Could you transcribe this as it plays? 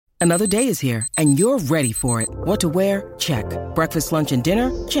Another day is here, and you're ready for it. What to wear? Check. Breakfast, lunch, and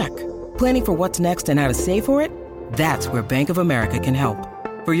dinner? Check. Planning for what's next and how to save for it? That's where Bank of America can help.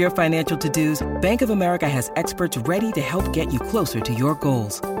 For your financial to-dos, Bank of America has experts ready to help get you closer to your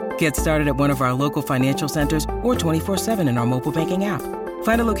goals. Get started at one of our local financial centers or 24/7 in our mobile banking app.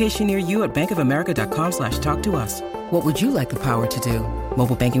 Find a location near you at bankofamerica.com/talktous. What would you like the power to do?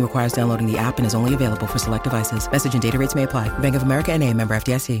 Mobile banking requires downloading the app and is only available for select devices. Message and data rates may apply. Bank of America N.A., member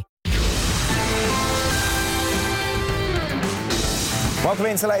FDIC. Welcome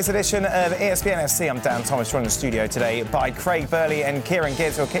into the latest edition of ESPN FC. I'm Dan Thomas, joined in the studio today by Craig Burley and Kieran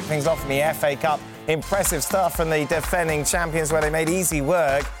Gibbs, who'll kick things off in the FA Cup. Impressive stuff from the defending champions, where they made easy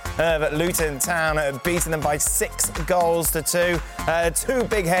work of Luton Town, beating them by 6-2. Two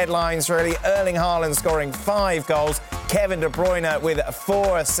big headlines, really. Erling Haaland scoring 5 goals. Kevin De Bruyne with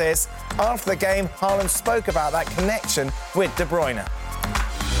 4 assists. After the game, Haaland spoke about that connection with De Bruyne.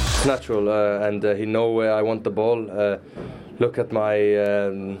 It's natural, and he knows where I want the ball. Look at my,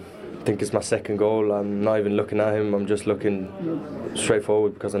 I think it's my second goal. I'm not even looking at him. I'm just looking straight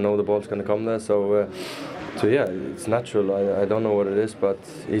forward because I know the ball's going to come there. So yeah, it's natural. I don't know what it is, but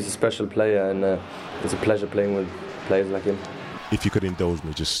he's a special player, and it's a pleasure playing with players like him. If you could indulge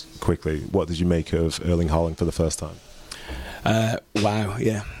me just quickly, what did you make of Erling Haaland for the first time? Wow,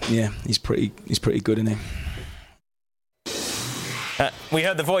 yeah, he's pretty good, isn't he? We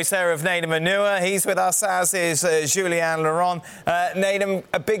heard the voice there of Nadim Anua. He's with us, as is Julien Laurent. Nadim,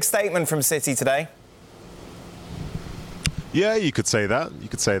 a big statement from City today. Yeah, you could say that.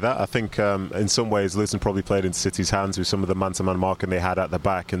 I think in some ways Luton probably played into City's hands with some of the man-to-man marking they had at the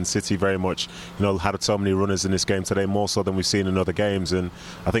back, and City very much, had so many runners in this game today, more so than we've seen in other games, and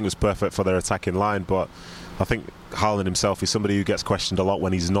I think it was perfect for their attacking line. But I think Haaland himself is somebody who gets questioned a lot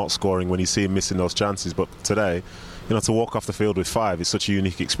when he's not scoring, when you see him missing those chances. But today, to walk off the field with 5 is such a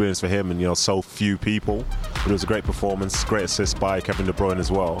unique experience for him, and so few people. But it was a great performance, great assist by Kevin De Bruyne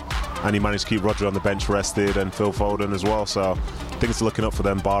as well, and he managed to keep Rodri on the bench rested, and Phil Foden as well. So things are looking up for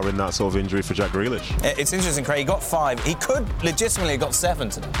them, barring that sort of injury for Jack Grealish. It's interesting, Craig. He got 5. He could legitimately have got 7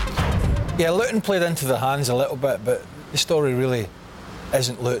 today. Yeah, Luton played into the hands a little bit, but the story really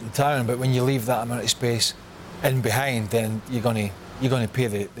isn't Luton Town. But when you leave that amount of space in behind, then you're going to pay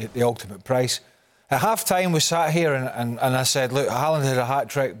the ultimate price. At half-time, we sat here and I said, look, Haaland had a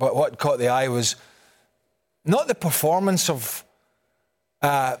hat-trick, but what caught the eye was not the performance of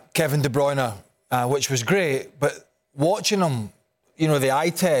Kevin De Bruyne, which was great, but watching him, the eye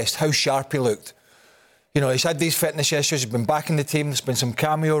test, how sharp he looked. He's had these fitness issues, he's been back in the team, there's been some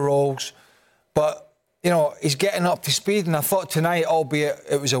cameo roles, but, he's getting up to speed, and I thought tonight, albeit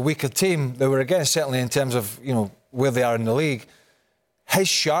it was a weaker team, they were, again, certainly in terms of, where they are in the league, his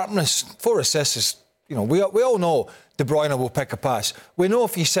sharpness, 4 assists is, we all know De Bruyne will pick a pass. We know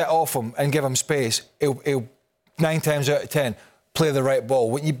if you set off him and give him space, he'll 9 times out of 10 play the right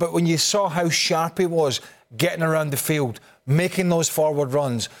ball. But when you saw how sharp he was getting around the field, making those forward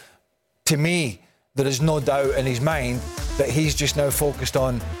runs, to me, there is no doubt in his mind that he's just now focused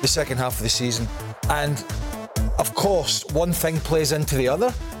on the second half of the season. And, of course, one thing plays into the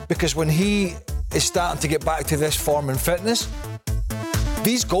other, because when he is starting to get back to this form and fitness,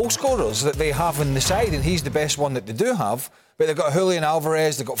 these goal scorers that they have on the side, and he's the best one that they do have, but they've got Julian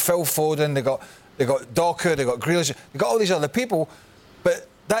Alvarez, they've got Phil Foden, they've got Doku, they've got Grealish, they've got all these other people, but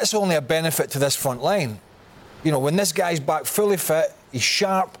that's only a benefit to this front line. When this guy's back fully fit, he's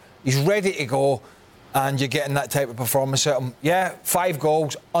sharp, he's ready to go, and you're getting that type of performance out of him. Yeah, 5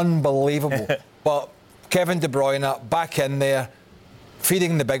 goals, unbelievable. But Kevin De Bruyne back in there,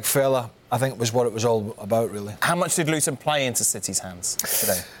 feeding the big fella, I think was what it was all about, really. How much did Luton play into City's hands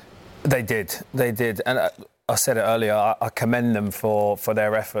today? They did. And I said it earlier, I commend them for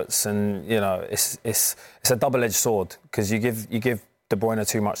their efforts. And, it's a double-edged sword, because you give De Bruyne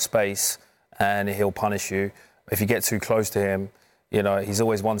too much space and he'll punish you. If you get too close to him, he's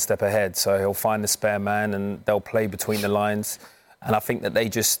always one step ahead. So he'll find the spare man and they'll play between the lines. And I think that they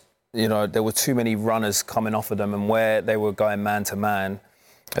just, there were too many runners coming off of them, and where they were going man-to-man,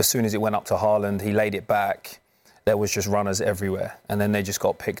 as soon as it went up to Haaland, he laid it back. There was just runners everywhere, and then they just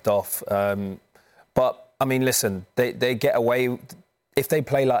got picked off. But, I mean, listen, they get away. If they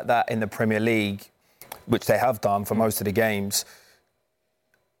play like that in the Premier League, which they have done for most of the games,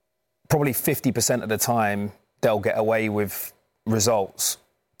 probably 50% of the time they'll get away with results.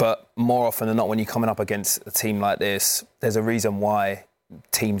 But more often than not, when you're coming up against a team like this, there's a reason why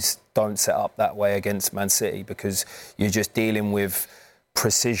teams don't set up that way against Man City, because you're just dealing with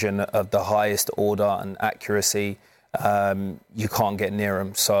precision of the highest order and accuracy, you can't get near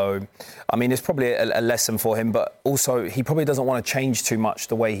him. So, I mean, it's probably a lesson for him, but also he probably doesn't want to change too much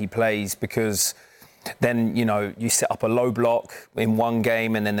the way he plays, because then, you know, you set up a low block in one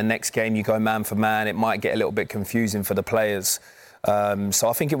game and then the next game you go man for man. It might get a little bit confusing for the players. So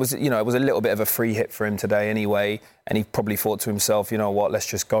I think it was a little bit of a free hit for him today anyway, and he probably thought to himself, you know what, let's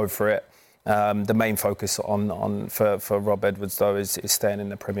just go for it. The main focus for Rob Edwards, though, is staying in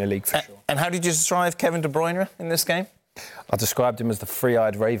the Premier League for sure. And how did you describe Kevin De Bruyne in this game? I described him as the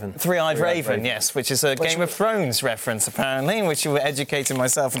three-eyed raven. Three-eyed raven, yes, which is a Game of Thrones reference, apparently, in which you were educating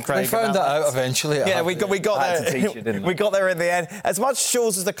myself and Craig. We found that out eventually. Yeah, we got there. We got there in the end. As much as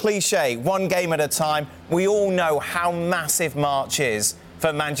Jules is a cliche, one game at a time, we all know how massive March is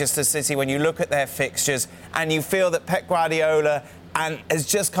for Manchester City when you look at their fixtures and you feel that Pep Guardiola has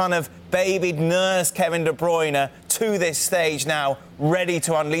just kind of babied, nursed Kevin De Bruyne to this stage now, ready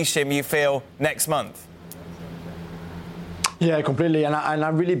to unleash him, you feel, next month. Yeah, completely. And I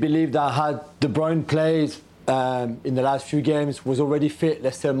really believe that had De Bruyne played in the last few games, was already fit,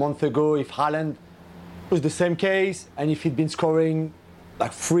 let's say a month ago, if Haaland was the same case, and if he'd been scoring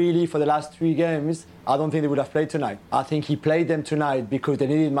like freely for the last 3 games, I don't think they would have played tonight. I think he played them tonight because they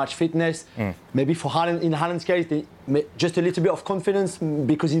needed match fitness. Maybe for Haaland, in Haaland's case, just a little bit of confidence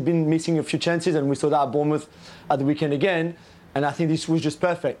because he's been missing a few chances, and we saw that at Bournemouth at the weekend again. And I think this was just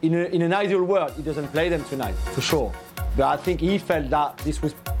perfect. In an ideal world, he doesn't play them tonight, for sure. But I think he felt that this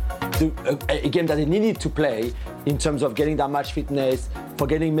was a game that he needed to play in terms of getting that match fitness, for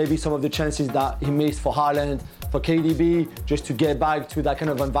getting maybe some of the chances that he missed for Haaland, for KDB, just to get back to that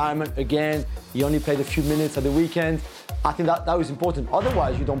kind of environment again. He only played a few minutes at the weekend. I think that was important.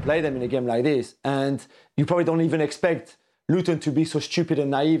 Otherwise, you don't play them in a game like this. And you probably don't even expect Luton to be so stupid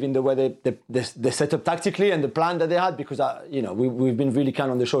and naive in the way they set up tactically and the plan that they had, because we've been really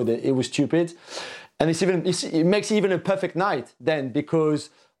kind on the show that it was stupid. And it makes even a perfect night then,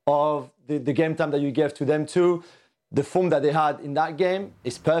 because of the game time that you gave to them too. The form that they had in that game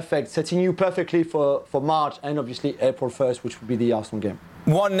is perfect, setting you perfectly for March and obviously April 1st, which would be the Arsenal game.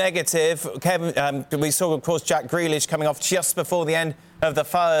 One negative, Kevin, we saw, of course, Jack Grealish coming off just before the end of the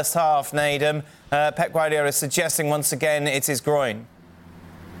first half, Nedum. Pep Guardiola is suggesting once again it's his groin.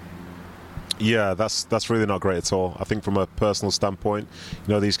 Yeah, that's really not great at all. I think from a personal standpoint,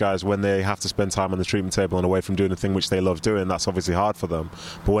 you know, these guys, when they have to spend time on the treatment table and away from doing the thing which they love doing, that's obviously hard for them.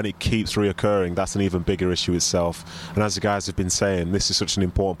 But when it keeps reoccurring, that's an even bigger issue itself. And as the guys have been saying, this is such an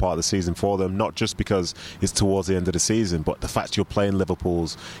important part of the season for them, not just because it's towards the end of the season, but the fact you're playing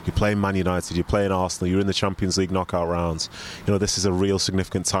Liverpool's, you're playing Man United, you're playing Arsenal, you're in the Champions League knockout rounds. You know, this is a real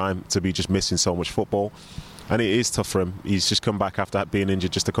significant time to be just missing so much football. And it is tough for him. He's just come back after being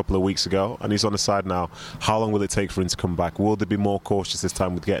injured just a couple of weeks ago, and he's on the side now. How long will it take for him to come back? Will they be more cautious this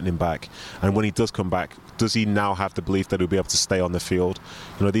time with getting him back? And when he does come back, does he now have the belief that he'll be able to stay on the field?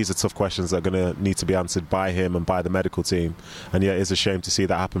 You know, these are tough questions that are going to need to be answered by him and by the medical team. And yeah, it's a shame to see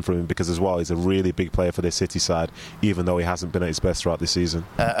that happen from him, because as well, he's a really big player for their City side, even though he hasn't been at his best throughout this season.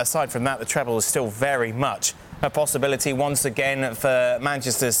 Aside from that, the treble is still very much a possibility once again for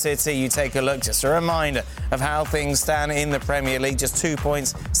Manchester City. You take a look, just a reminder of how things stand in the Premier League, just 2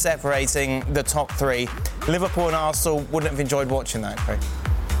 points separating the top 3. Liverpool and Arsenal wouldn't have enjoyed watching that, Craig.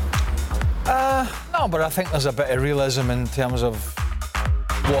 No, but I think there's a bit of realism in terms of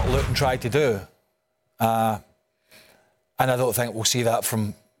what Luton tried to do. And I don't think we'll see that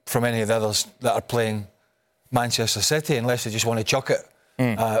from any of the others that are playing Manchester City, unless they just want to chuck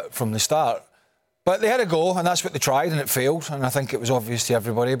it from the start. But they had a go, and that's what they tried, and it failed, and I think it was obvious to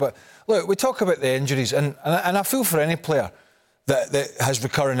everybody. But look, we talk about the injuries, and I feel for any player that has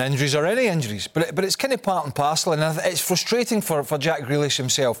recurring injuries or any injuries, but it's kind of part and parcel, and it's frustrating for Jack Grealish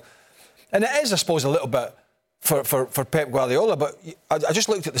himself. And it is, I suppose, a little bit for Pep Guardiola, but I just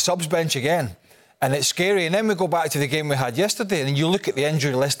looked at the subs bench again, and it's scary. And then we go back to the game we had yesterday, and you look at the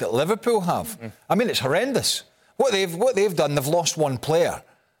injury list that Liverpool have. I mean, it's horrendous. What they've done, they've lost one player,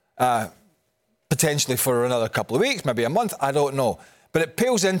 potentially for another couple of weeks, maybe a month, I don't know. But it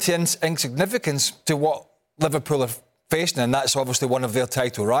pales into insignificance to what Liverpool are facing, and that's obviously one of their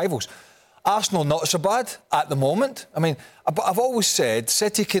title rivals. Arsenal, not so bad at the moment. I mean, I've always said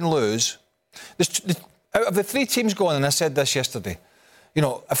City can lose. Out of the 3 teams going, and I said this yesterday, you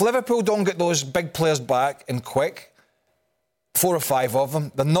know, if Liverpool don't get those big players back and quick, 4 or 5 of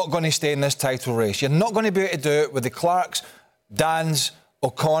them, they're not going to stay in this title race. You're not going to be able to do it with the Clarks, Dans,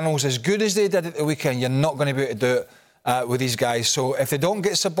 O'Connell's, as good as they did at the weekend. You're not going to be able to do it with these guys. So if they don't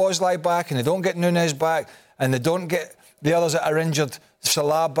get Szoboszlai back, and they don't get Núñez back, and they don't get the others that are injured,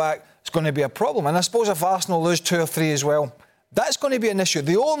 Salah back, it's going to be a problem. And I suppose if Arsenal lose 2 or 3 as well, that's going to be an issue.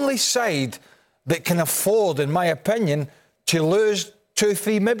 The only side that can afford, in my opinion, to lose 2,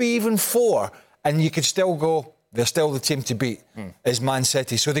 3, maybe even 4, and you could still go, they're still the team to beat, is Man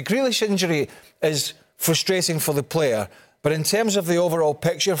City. So the Grealish injury is frustrating for the player, but in terms of the overall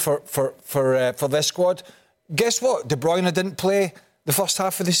picture for this squad, guess what? De Bruyne didn't play the first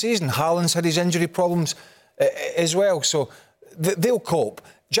half of the season. Haaland's had his injury problems as well, so they'll cope.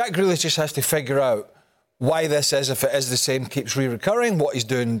 Jack Grealish just has to figure out why this is, if it is the same, keeps re-recurring, what he's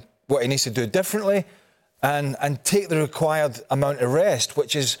doing, what he needs to do differently, and take the required amount of rest,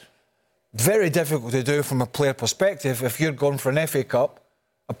 which is very difficult to do from a player perspective if you're going for an FA Cup,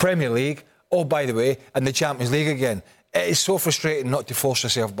 a Premier League, oh, by the way, and the Champions League again. It is so frustrating not to force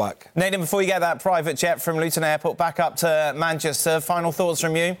yourself back. Nathan, before you get that private jet from Luton Airport back up to Manchester, final thoughts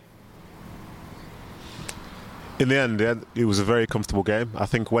from you? In the end, it was a very comfortable game. I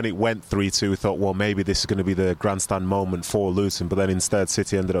think when it went 3-2, we thought, well, maybe this is going to be the grandstand moment for Luton, but then instead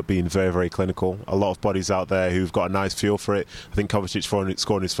City ended up being very, very clinical. A lot of bodies out there who've got a nice feel for it. I think Kovacic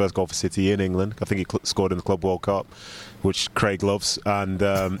scoring his first goal for City in England. I think he scored in the Club World Cup, which Craig loves, and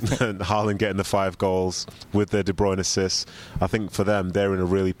Haaland getting the 5 goals with the De Bruyne assists. I think for them, they're in a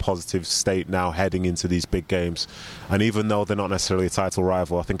really positive state now heading into these big games. And even though they're not necessarily a title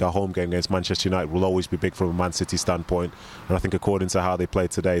rival, I think our home game against Manchester United will always be big from a Man City standpoint. And I think according to how they played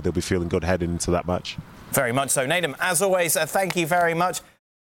today, they'll be feeling good heading into that match. Very much so. Nathan, as always, thank you very much.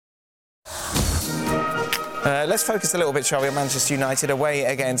 Let's focus a little bit, shall we, on Manchester United away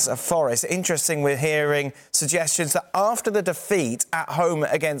against Forest. Interesting, we're hearing suggestions that after the defeat at home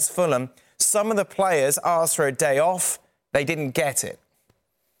against Fulham, some of the players asked for a day off. They didn't get it.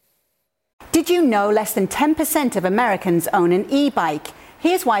 Did you know less than 10% of Americans own an e-bike?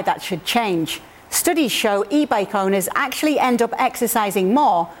 Here's why that should change. Studies show e-bike owners actually end up exercising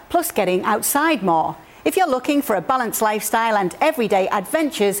more, plus getting outside more. If you're looking for a balanced lifestyle and everyday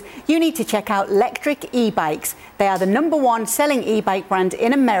adventures, you need to check out Lectric e-bikes. They are the #1 selling e-bike brand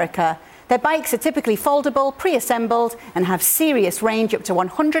in America. Their bikes are typically foldable, pre-assembled, and have serious range up to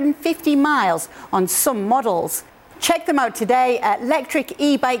 150 miles on some models. Check them out today at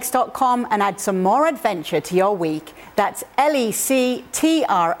lectricebikes.com and add some more adventure to your week. That's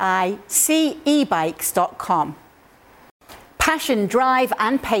lectricebikes.com. Passion, drive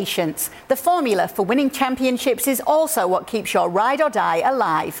and patience. The formula for winning championships is also what keeps your ride or die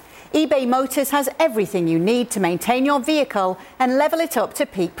alive. eBay Motors has everything you need to maintain your vehicle and level it up to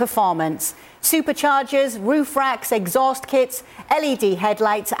peak performance. Superchargers, roof racks, exhaust kits, LED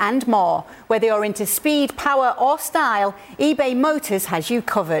headlights and more. Whether you're into speed, power or style, eBay Motors has you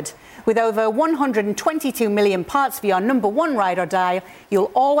covered. With over 122 million parts for your #1 ride or die,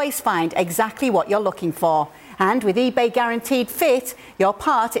 you'll always find exactly what you're looking for. And with eBay Guaranteed Fit, your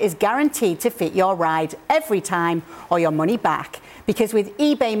part is guaranteed to fit your ride every time or your money back. Because with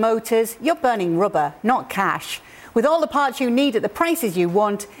eBay Motors, you're burning rubber, not cash. With all the parts you need at the prices you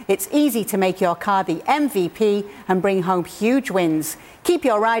want, it's easy to make your car the MVP and bring home huge wins. Keep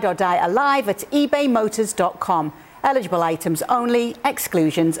your ride or die alive at ebaymotors.com. Eligible items only,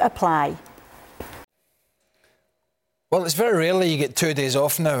 exclusions apply. Well, it's very rarely you get 2 days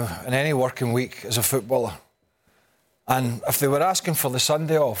off now in any working week as a footballer. And if they were asking for the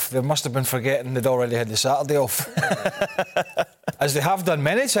Sunday off, they must have been forgetting they'd already had the Saturday off. As they have done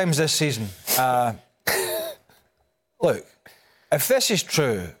many times this season. Look, if this is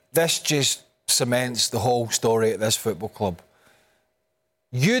true, this just cements the whole story at this football club.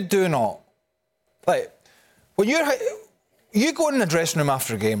 You do not... Like, when you go in the dressing room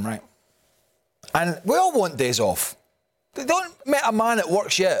after a game, right? And we all want days off. They don't meet a man that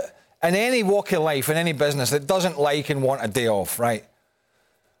works yet in any walk of life, in any business, that doesn't like and want a day off, right?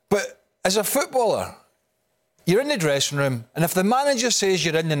 But as a footballer, you're in the dressing room, and if the manager says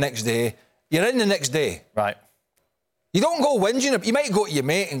you're in the next day, you're in the next day. Right. You don't go whinging. You might go to your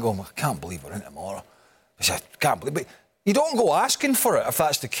mate and go, I can't believe we're in tomorrow. I can't believe it. But you don't go asking for it if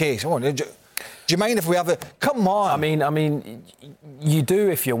that's the case. Oh, do you mind if we have it? Come on. I mean, you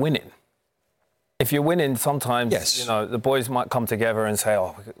do if you're winning. If you're winning, sometimes, yes, you know, the boys might come together and say,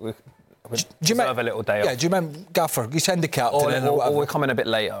 oh, we deserve a little day off. Yeah, do you remember, Gaffer, you send the captain or we're coming a bit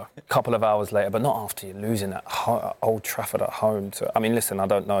later, a couple of hours later, but not after you're losing at Old Trafford at home. I mean, listen, I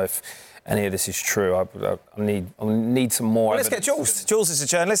don't know if any of this is true. I need some more. Well, let's get Jules. Jules is a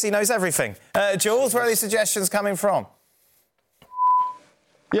journalist. He knows everything. Jules, where are these suggestions coming from?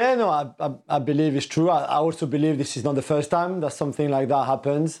 Yeah, no, I believe it's true. I also believe this is not the first time that something like that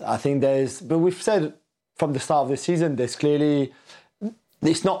happens. I think but we've said from the start of the season,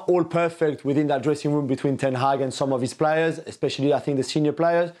 it's not all perfect within that dressing room between Ten Hag and some of his players, especially I think the senior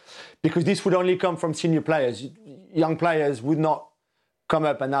players, because this would only come from senior players. Young players would not come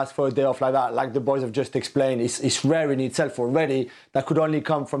up and ask for a day off like that, like the boys have just explained, it's rare in itself already. That could only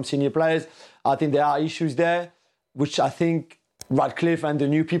come from senior players. I think there are issues there, which I think Radcliffe and the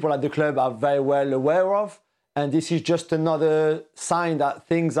new people at the club are very well aware of. And this is just another sign that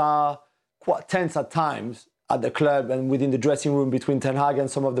things are quite tense at times at the club and within the dressing room between Ten Hag and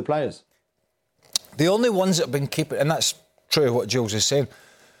some of the players. The only ones that have been keeping, and that's true what Jules is saying,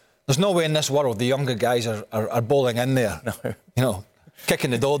 there's no way in this world the younger guys are bowling in there,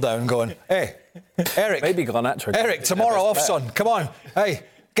 kicking the door down going, hey, Eric. Maybe Garnacho. Eric, tomorrow off, son. Come on. Hey,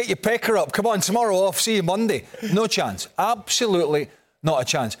 get your pecker up. Come on, tomorrow off. See you Monday. No chance. Absolutely not a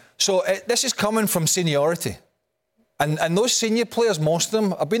chance. So this is coming from seniority. And those senior players, most of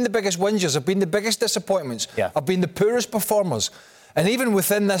them, have been the biggest whingers, have been the biggest disappointments, have been the poorest performers. And even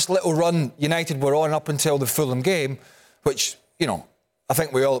within this little run United were on up until the Fulham game, which, I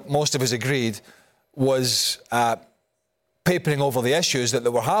think most of us agreed was papering over the issues that they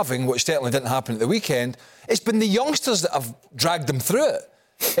were having, which certainly didn't happen at the weekend. It's been the youngsters that have dragged them through it.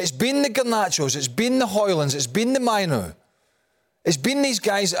 It's been the Garnachos, it's been the Haalands, it's been the Mainu. It's been these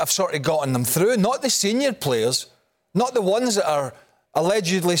guys that have sort of gotten them through, not the senior players, not the ones that are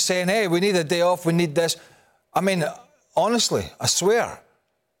allegedly saying, hey, we need a day off, we need this. I mean, honestly, I swear,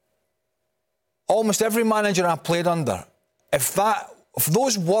 almost every manager I've played under, if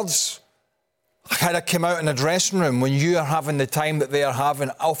those words kind of came out in a dressing room when you are having the time that they are having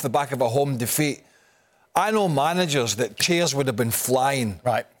off the back of a home defeat, I know managers that chairs would have been flying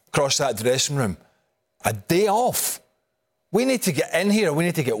across that dressing room. A day off. We need to get in here. We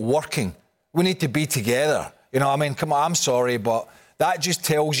need to get working. We need to be together. Come on, I'm sorry, but that just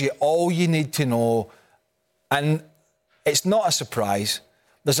tells you all you need to know. And it's not a surprise.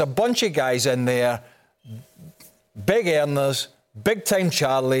 There's a bunch of guys in there, big earners, big-time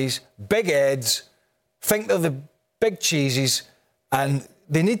Charlies, big Eds, think they're the big cheeses, and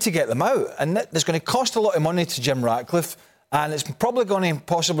they need to get them out. And there's going to cost a lot of money to Jim Ratcliffe, and it's possibly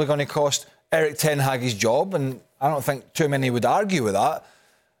going to cost Eric Ten Hag his job, and I don't think too many would argue with that.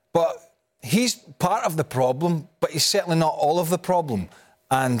 But he's part of the problem, but he's certainly not all of the problem.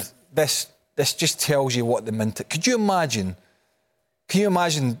 And this just tells you what the mentality... Can you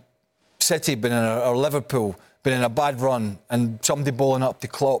imagine City being in or Liverpool being in a bad run and somebody bowling up to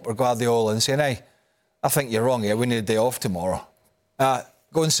Klopp or Guardiola and saying, hey, I think you're wrong here, we need a day off tomorrow.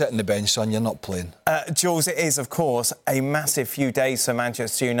 Go and sit on the bench, son, you're not playing. Jules, it is, of course, a massive few days for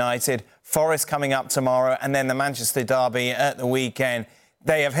Manchester United. Forest coming up tomorrow and then the Manchester derby at the weekend.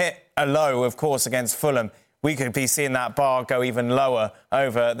 They have hit a low, of course, against Fulham. We could be seeing that bar go even lower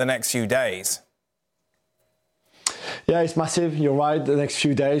over the next few days. Yeah, it's massive. You're right. The next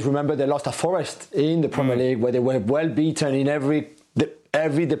few days. Remember, they lost at Forest in the Premier League, where they were well beaten in every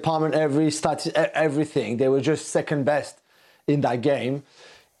department, every status, everything. They were just second best in that game.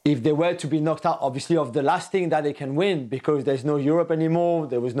 If they were to be knocked out, obviously, of the last thing that they can win, because there's no Europe anymore,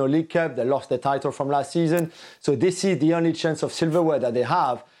 there was no League Cup, they lost their title from last season. So this is the only chance of silverware that they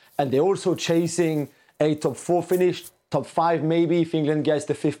have. And they're also chasing a top 4 finish, top 5 maybe, if England gets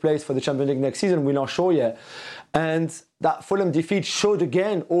the 5th place for the Champions League next season. We're not sure yet. And that Fulham defeat showed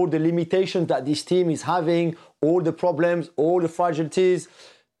again all the limitations that this team is having, all the problems, all the fragilities.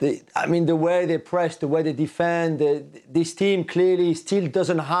 The way they press, the way they defend, this team clearly still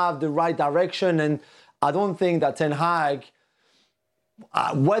doesn't have the right direction. And I don't think that Ten Hag,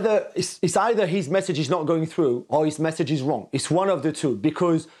 whether it's either his message is not going through or his message is wrong. It's one of the two.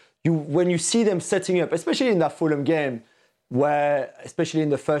 Because when you see them setting up, especially in that Fulham game, where, especially in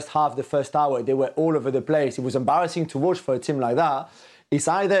the first half, the first hour, they were all over the place. It was embarrassing to watch for a team like that. It's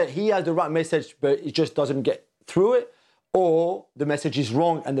either he has the right message, but it just doesn't get through it, or the message is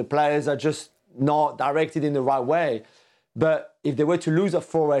wrong and the players are just not directed in the right way. But if they were to lose at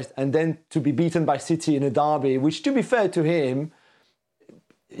Forest and then to be beaten by City in a derby, which, to be fair to him,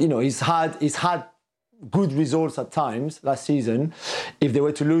 he's had good results at times last season. If they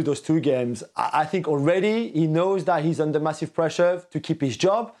were to lose those 2 games, I think already he knows that he's under massive pressure to keep his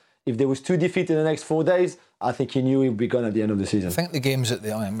job. If there was 2 defeats in the next 4 days, I think he knew he would be gone at the end of the season. I think the game's at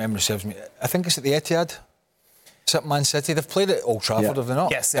memory serves me, I think it's at the Etihad. It's at Man City. They've played at Old Trafford, have they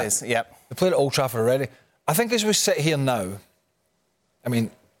not? Yes, it is, yep. They played at Old Trafford already. I think as we sit here now, I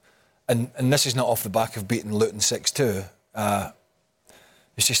mean, and this is not off the back of beating Luton 6-2,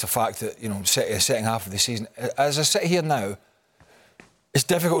 it's just a fact that, City is second half of the season. As I sit here now, it's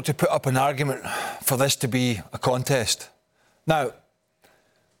difficult to put up an argument for this to be a contest. Now,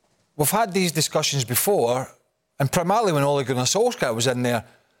 we've had these discussions before, and primarily when Ole Gunnar Solskjaer was in there,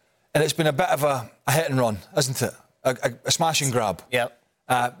 and it's been a bit of a hit and run, isn't it? A smash and grab. Yep.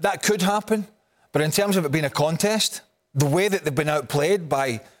 That could happen, but in terms of it being a contest, the way that they've been outplayed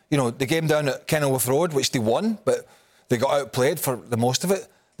by, the game down at Kenilworth Road, which they won, but they got outplayed for the most of it.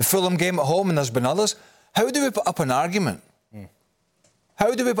 The Fulham game at home, and there's been others. How do we put up an argument?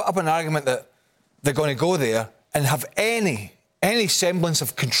 How do we put up an argument that they're going to go there and have any semblance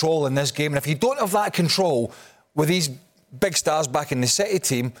of control in this game? And if you don't have that control with these big stars back in the City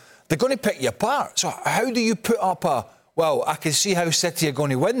team, they're going to pick you apart. So how do you put up I can see how City are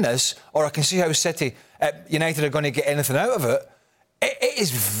going to win this, or I can see how City United are going to get anything out of it? It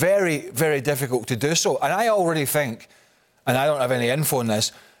is very, very difficult to do so. And I already think, and I don't have any info on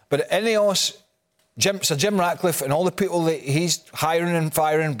this, but Ineos, Sir Jim Ratcliffe and all the people that he's hiring and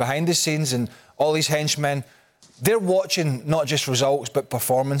firing behind the scenes and all these henchmen, they're watching not just results but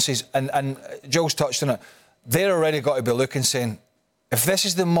performances. And Joe's touched on it. They're already got to be looking, saying, if this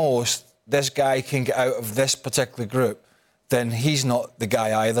is the most this guy can get out of this particular group, then he's not the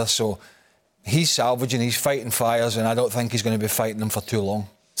guy either. So he's salvaging, he's fighting fires, and I don't think he's going to be fighting them for too long.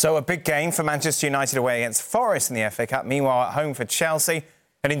 So a big game for Manchester United away against Forest in the FA Cup. Meanwhile, at home for Chelsea,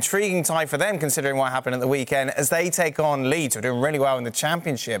 an intriguing tie for them considering what happened at the weekend as they take on Leeds, who are doing really well in the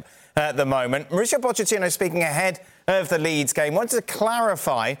Championship at the moment. Mauricio Pochettino, speaking ahead of the Leeds game, wanted to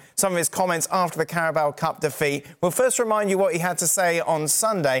clarify some of his comments after the Carabao Cup defeat. We'll first remind you what he had to say on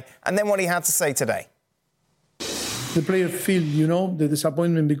Sunday and then what he had to say today. The player feel, the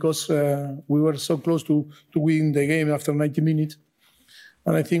disappointment because we were so close to win the game after 90 minutes.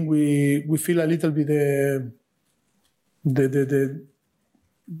 And I think we feel a little bit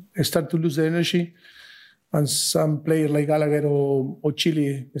start to lose the energy. And some players like Gallagher or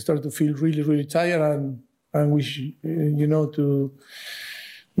Chile start to feel really, really tired and wish, to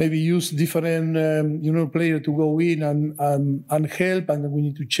maybe use different, player to go in and help. And we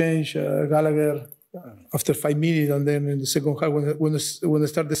need to change Gallagher after 5 minutes, and then in the second half, when they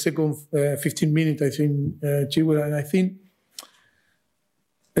start the second 15 minutes, I think Chilwell, and I think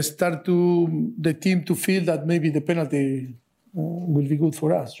start the team to feel that maybe the penalty will be good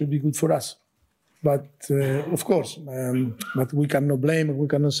for us, should be good for us. But of course, but we cannot blame, we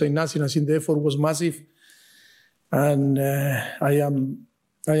cannot say nothing. I think the effort was massive, and I am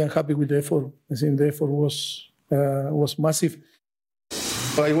happy with the effort. I think the effort was massive.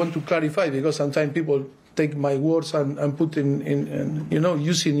 I want to clarify because sometimes people take my words and put in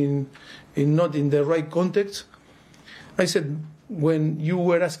using in not in the right context. I said when you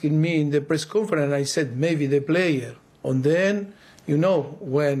were asking me in the press conference, I said maybe the player, and then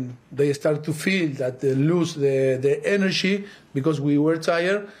when they start to feel that they lose the energy because we were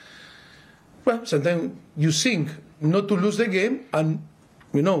tired. Well, sometimes you think not to lose the game and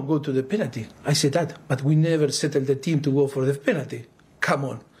go to the penalty. I said that, but we never settled the team to go for the penalty. Come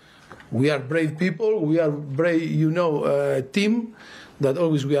on. We are brave people. We are brave, team that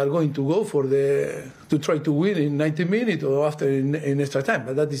always we are going to go to try to win in 90 minutes or after in extra time.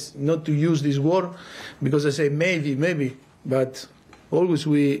 But that is not to use this word because I say maybe. But always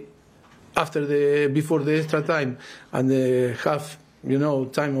before the extra time and the half,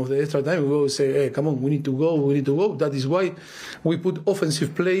 time of the extra time, we always say, hey, come on, we need to go. That is why we put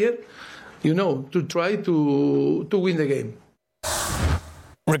offensive player, to try to win the game.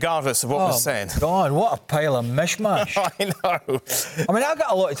 Regardless of what was said. God, what a pile of mishmash. I know. I mean, I've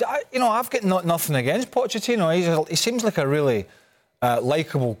got a lot. I've got nothing against Pochettino. He seems like a really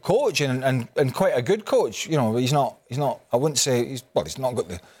likeable coach and quite a good coach. He's not. I wouldn't say he's not got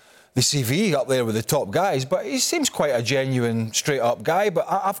the CV up there with the top guys, but he seems quite a genuine, straight up guy. But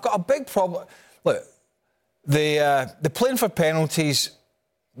I've got a big problem. Look, the playing for penalties,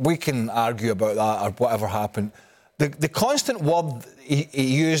 we can argue about that or whatever happened. The constant word he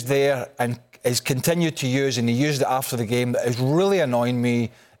used there and has continued to use, and he used it after the game, that is really annoying me,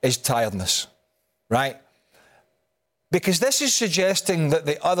 is tiredness, right? Because this is suggesting that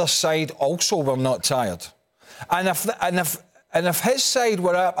the other side also were not tired. And if his side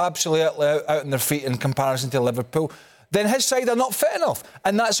were absolutely out on their feet in comparison to Liverpool, then his side are not fit enough.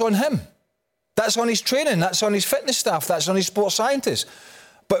 And that's on him. That's on his training. That's on his fitness staff. That's on his sports scientists.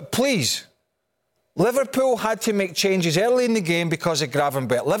 But please, Liverpool had to make changes early in the game because of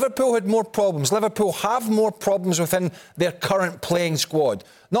Gravenberch. Liverpool had more problems. Liverpool have more problems within their current playing squad.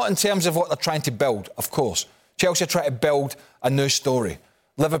 Not in terms of what they're trying to build, of course. Chelsea are trying to build a new story.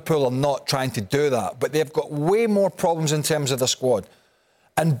 Liverpool are not trying to do that. But they've got way more problems in terms of their squad.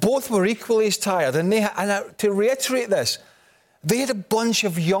 And both were equally as tired. And to reiterate this, they had a bunch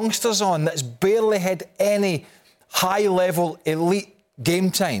of youngsters on that's barely had any high-level elite game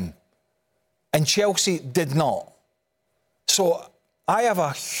time. And Chelsea did not. So I have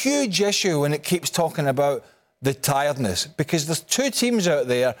a huge issue when it keeps talking about the tiredness, because there's two teams out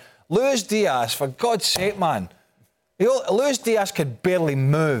there. Luis Diaz, for God's sake, man. Luis Diaz could barely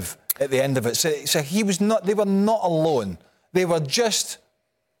move at the end of it. So he was not. They were not alone. They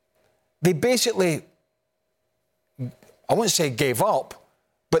basically, I wouldn't say gave up,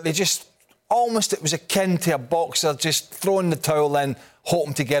 but they just almost, it was akin to a boxer just throwing the towel in,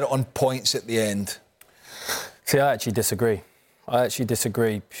 hoping to get it on points at the end. See, I actually disagree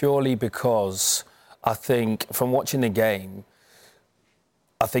purely because I think from watching the game,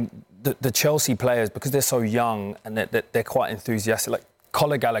 I think the Chelsea players, because they're so young and they're quite enthusiastic, like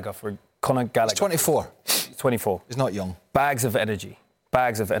Conor Gallagher. He's 24. He's 24. He's not young. Bags of energy.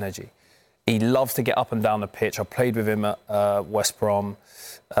 He loves to get up and down the pitch. I played with him at West Brom.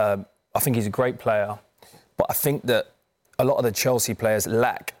 I think he's a great player. But I think that a lot of the Chelsea players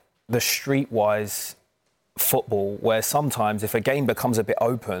lack the streetwise football where sometimes if a game becomes a bit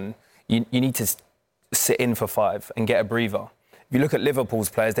open, you need to sit in for 5 and get a breather. If you look at Liverpool's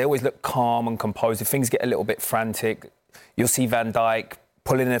players, they always look calm and composed. If things get a little bit frantic, you'll see Van Dijk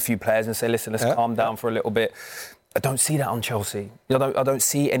pulling in a few players and say, listen, let's calm down for a little bit. I don't see that on Chelsea. I don't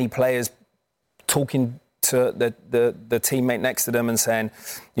see any players talking to the teammate next to them and saying,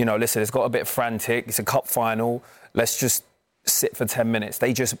 listen, it's got a bit frantic. It's a cup final. Let's just sit for 10 minutes.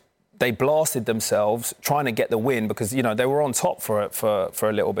 They blasted themselves trying to get the win because they were on top for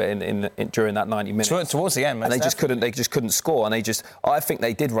a little bit in during that 90 minutes. Towards the end, and they just couldn't score. And I think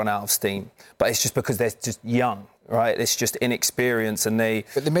they did run out of steam, but it's just because they're just young, right? It's just inexperience,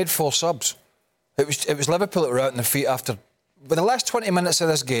 but they made 4 subs. It was Liverpool that were out on their feet after. But the last 20 minutes of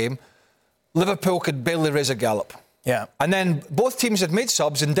this game, Liverpool could barely raise a gallop. Yeah. And then both teams had made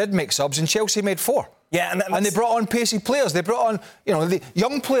subs and did make subs, and Chelsea made 4. Yeah, and they brought on pacey players. They brought on, the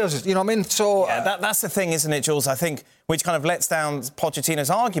young players. You know what I mean? So that's the thing, isn't it, Jules? I think which kind of lets down Pochettino's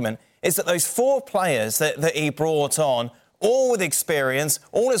argument is that those 4 players that he brought on, all with experience,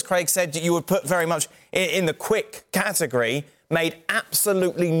 all as Craig said, you would put very much in the quick category, made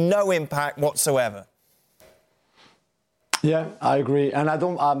absolutely no impact whatsoever. Yeah, I agree. And I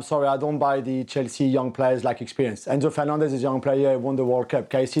don't buy the Chelsea young players like experience. Enzo Fernandez is a young player, won the World Cup.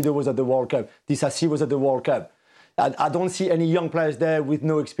 Caicedo was at the World Cup. Disasi was at the World Cup. I don't see any young players there with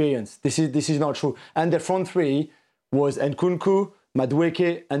no experience. This is not true. And the front 3 was Nkunku,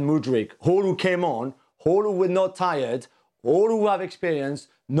 Madueke and Mudryk. All who came on, all who were not tired, all who have experience.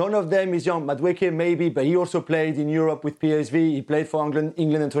 None of them is young. Madueke maybe, but he also played in Europe with PSV. He played for England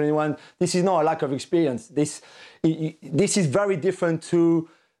in 21. This is not a lack of experience. This is very different to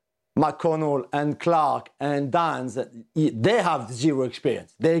McConnell and Clark and Dans. They have 0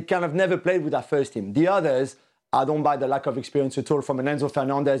 experience. They kind of never played with that first team. The others, I don't buy the lack of experience at all from an Enzo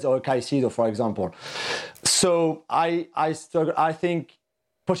Fernandez or a Caicedo, for example. So I think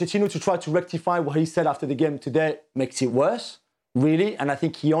Pochettino, to try to rectify what he said after the game today, makes it worse, really. And I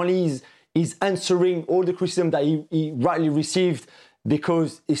think he only is answering all the criticism that he rightly received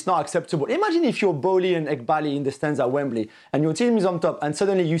because it's not acceptable. Imagine if you're Bowley and Ekbali in the stands at Wembley and your team is on top and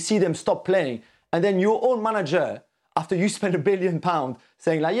suddenly you see them stop playing and then your own manager, after you spend £1 billion,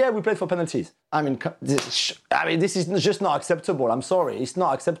 saying like, yeah, we played for penalties. I mean, this is just not acceptable. I'm sorry, it's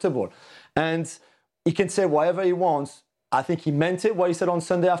not acceptable. And he can say whatever he wants. I think he meant it, what he said on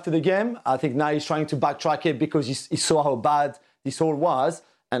Sunday after the game. I think now he's trying to backtrack it because he saw how bad this all was.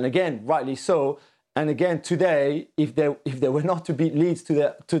 And again, rightly so. And again, today, if they were not to beat Leeds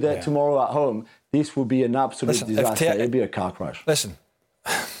tomorrow at home, this would be an absolute disaster. It would be a car crash. Listen,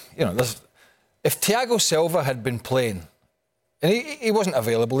 if Thiago Silva had been playing, and he wasn't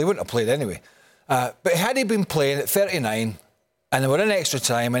available, he wouldn't have played anyway. But had he been playing at 39, and they were in extra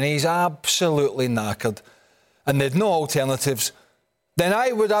time, and he's absolutely knackered, and they'd no alternatives, then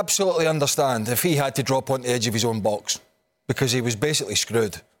I would absolutely understand if he had to drop on the edge of his own box because he was basically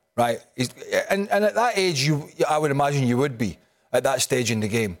screwed, right? And at that age, I would imagine you would be at that stage in the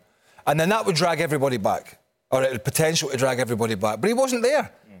game. And then that would drag everybody back, or it had potential to drag everybody back. But he wasn't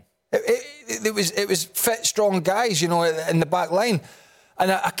there. It was fit, strong guys, in the back line.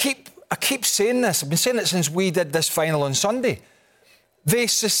 And I keep saying this. I've been saying it since we did this final on Sunday. They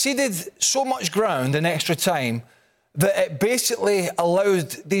seceded so much ground in extra time that it basically allowed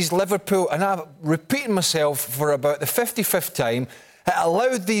these Liverpool, and I'm repeating myself for about the 55th time, it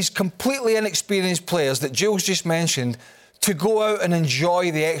allowed these completely inexperienced players that Jules just mentioned to go out and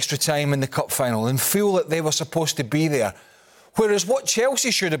enjoy the extra time in the cup final and feel that they were supposed to be there. Whereas what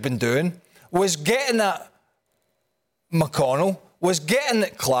Chelsea should have been doing was getting at McConnell, was getting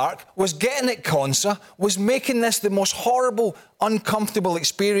at Clark, was getting at Konsa, was making this the most horrible, uncomfortable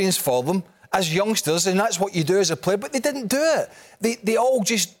experience for them as youngsters, and that's what you do as a player, but they didn't do it. They all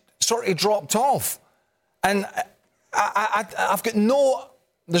just sort of dropped off. And I've got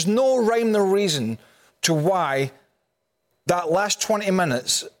there's no rhyme or reason to why that last 20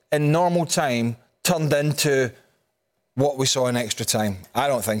 minutes in normal time turned into what we saw in extra time. I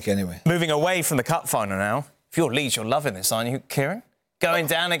don't think, anyway. Moving away from the cup final now. If you're Leeds, you're loving this, aren't you, Kieran? Going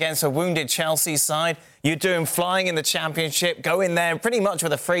down against a wounded Chelsea side. You're doing flying in the Championship. Go in there pretty much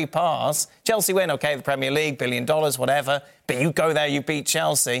with a free pass. Chelsea win, OK, the Premier League, $1 billion, whatever. But you go there, you beat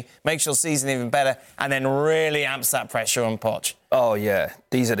Chelsea, makes your season even better, and then really amps that pressure on Poch. Oh, yeah.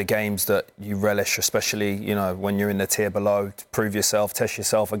 These are the games that you relish, especially, you know, when you're in the tier below, to prove yourself, test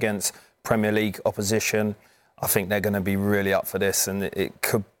yourself against Premier League opposition. I think they're going to be really up for this, and it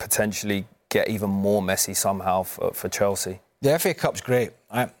could potentially get even more messy somehow for Chelsea. The FA Cup's great.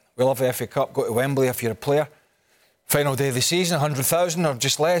 Right? We love the FA Cup. Go to Wembley if you're a player. Final day of the season, 100,000 or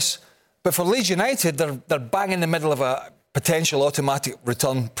just less. But for Leeds United, they're bang in the middle of a potential automatic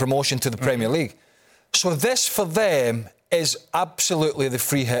return promotion to the Premier League. So this, for them, is absolutely the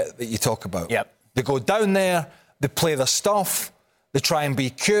free hit that you talk about. Yep. They go down there, they play their stuff, they try and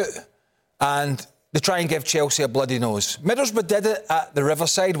be cute, and they try and give Chelsea a bloody nose. Middlesbrough did it at the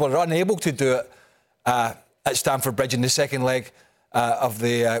Riverside. Were unable to do it at Stamford Bridge in the second leg of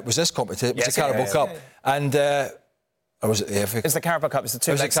the... was this competition? It was the Carabao Cup. And... or was it the FA Cup? It's the Carabao Cup. It's the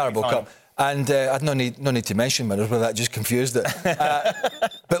two legs. It was the Carabao Cup. And I had no need to mention Middlesbrough. That just confused it.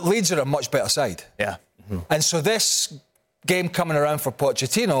 But Leeds are a much better side. Yeah. Mm-hmm. And so this game coming around for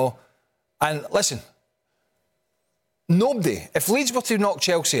Pochettino, and listen, nobody, if Leeds were to knock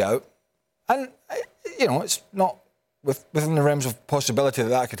Chelsea out, and, you know, it's not within the realms of possibility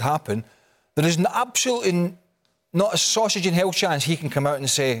that could happen, there is absolutely not a sausage in hell chance he can come out and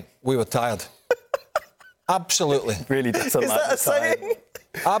say, we were tired. Absolutely. Really doesn't Is that a saying?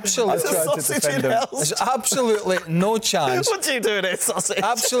 Absolutely. There's absolutely no chance. What do you do with it, sausage?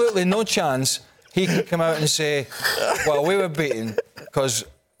 Absolutely no chance he can come out and say, well, we were beaten because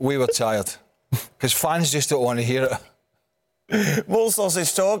we were tired. Because fans just don't want to hear it. More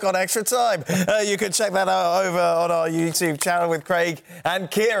sausage talk on Extra Time. You can check that out over on our YouTube channel with Craig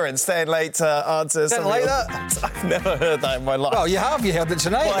and Kieran staying late to answer some like that? I've never heard that in my life. Well, you have. You heard it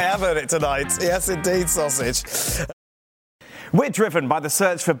tonight. Well, I have heard it tonight. Yes, indeed, sausage. We're driven by the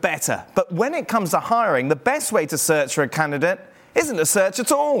search for better. But when it comes to hiring, the best way to search for a candidate isn't to search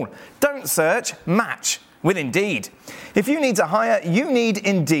at all. Don't search, match with Indeed. If you need to hire, you need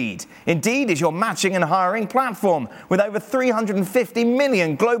Indeed. Indeed is your matching and hiring platform with over 350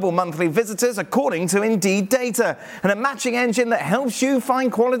 million global monthly visitors according to Indeed data, and a matching engine that helps you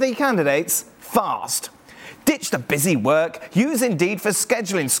find quality candidates fast. Ditch the busy work. Use Indeed for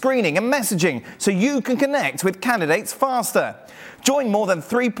scheduling, screening and messaging so you can connect with candidates faster. Join more than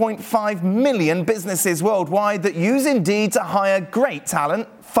 3.5 million businesses worldwide that use Indeed to hire great talent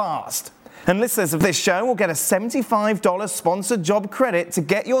fast. And listeners of this show will get a $75 sponsored job credit to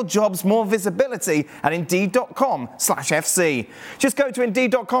get your jobs more visibility at Indeed.com/FC. Just go to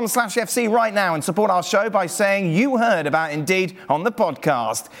Indeed.com/FC right now and support our show by saying you heard about Indeed on the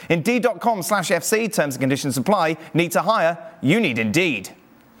podcast. Indeed.com/FC. Terms and conditions apply. Need to hire? You need Indeed.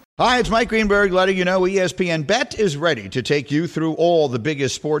 Hi, it's Mike Greenberg letting you know ESPN Bet is ready to take you through all the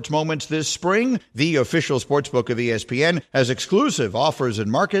biggest sports moments this spring. The official sportsbook of ESPN has exclusive offers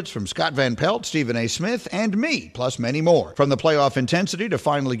and markets from Scott Van Pelt, Stephen A. Smith, and me, plus many more. From the playoff intensity to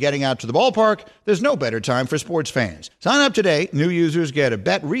finally getting out to the ballpark, there's no better time for sports fans. Sign up today. New users get a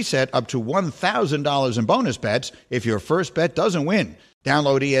bet reset up to $1,000 in bonus bets if your first bet doesn't win.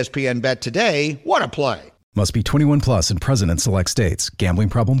 Download ESPN Bet today. What a play. Must be 21 plus and present in select states. Gambling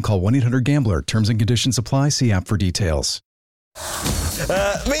problem? Call 1-800-GAMBLER. Terms and conditions apply. See app for details.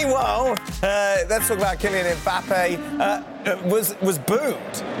 Meanwhile, let's talk about Kylian Mbappe. Was booed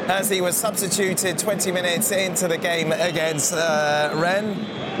as he was substituted 20 minutes into the game against Rennes.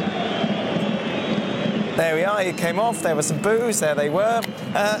 There we are, he came off, there were some boos, there they were.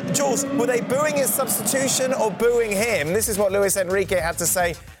 Jules, were they booing his substitution or booing him? This is what Luis Enrique had to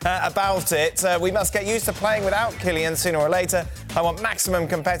say about it. We must get used to playing without Kylian sooner or later. I want maximum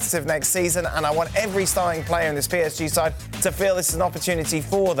competitive next season, and I want every starting player in this PSG side to feel this is an opportunity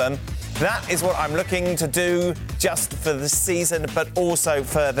for them. That is what I'm looking to do just for this season, but also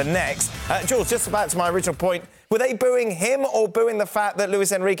for the next. Jules, just back to my original point, were they booing him or booing the fact that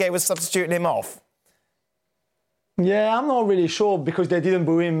Luis Enrique was substituting him off? Yeah, I'm not really sure because they didn't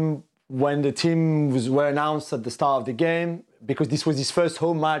boo him when the team were announced at the start of the game because this was his first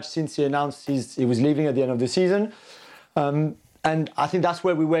home match since he announced he was leaving at the end of the season. And I think that's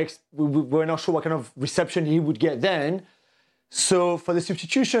where we were not sure what kind of reception he would get then. So for the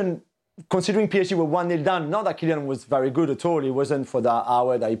substitution, considering PSG were 1-0 down, not that Kylian was very good at all. It wasn't for that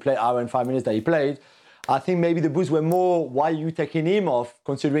hour and 5 minutes that he played. I think maybe the boos were more, why are you taking him off,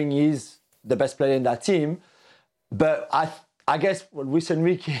 considering he's the best player in that team? But I guess Luis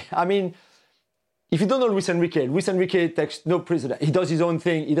Enrique, I mean, if you don't know Luis Enrique takes no prisoner. He does his own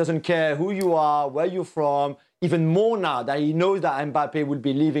thing. He doesn't care who you are, where you're from, even more now that he knows that Mbappe will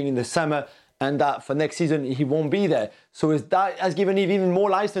be leaving in the summer and that for next season he won't be there. So that has given him even more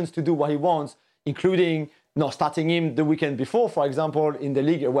license to do what he wants, including not starting him the weekend before, for example, in the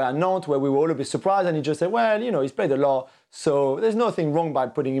league where Nantes, where we were all a bit surprised, and he just said, well, he's played a lot, so there's nothing wrong by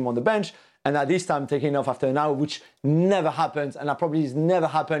putting him on the bench. And at this time, taking off after an hour, which never happens, and that probably has never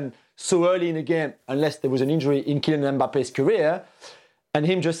happened so early in the game, unless there was an injury in Kylian Mbappe's career. And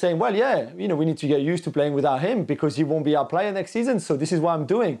him just saying, well, yeah, we need to get used to playing without him because he won't be our player next season. So this is what I'm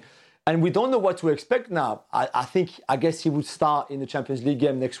doing. And we don't know what to expect now. I guess he would start in the Champions League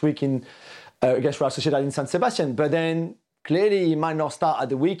game next week against Real Sociedad in San Sebastian. But then clearly he might not start at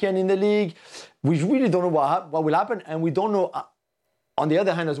the weekend in the league. We really don't know what will happen. And we don't know, on the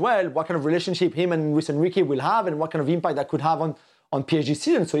other hand as well, what kind of relationship him and Luis Enrique will have and what kind of impact that could have on PSG's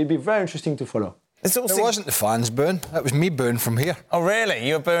season. So it'd be very interesting to follow. It wasn't the fans booing. That was me booing from here. Oh, really?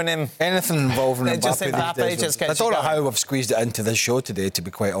 You were booing him? Anything involving Mbappe. I don't know how I've squeezed it into this show today, to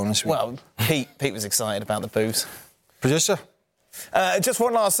be quite honest with you. Well, Pete was excited about the boos. Producer? Just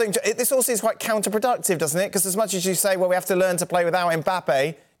one last thing. This all seems quite counterproductive, doesn't it? Because as much as you say, well, we have to learn to play without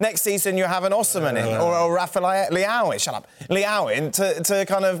Mbappe, next season you have an Osimhen in or Rafael Leao in. Shut up. Leao in to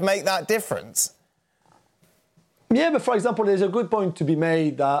kind of make that difference. Yeah, but for example, there's a good point to be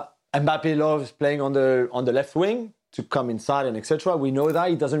made that Mbappe loves playing on the left wing to come inside and etc. We know that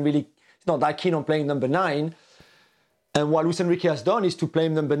he's not that keen on playing number 9. And what Luis Enrique has done is to play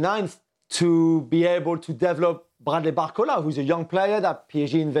him number 9 to be able to develop Bradley Barcola, who's a young player that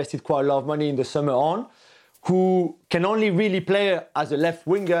PSG invested quite a lot of money in the summer on, who can only really play as a left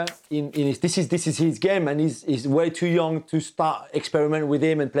winger. This is his game, and he's way too young to start experimenting with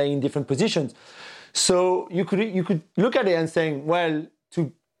him and playing in different positions. So you could look at it and saying, well,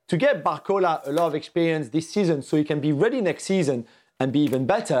 to get Barcola a lot of experience this season so he can be ready next season and be even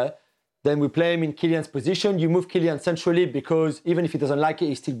better, then we play him in Kylian's position. You move Kylian centrally because even if he doesn't like it,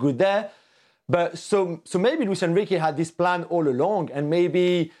 he's still good there. But so maybe Luis Enrique had this plan all along, and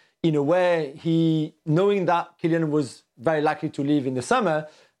maybe in a way knowing that Kylian was very likely to leave in the summer,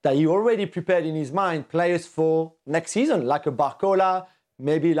 that he already prepared in his mind players for next season, like a Barcola,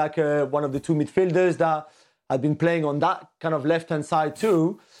 maybe like one of the two midfielders that had been playing on that kind of left-hand side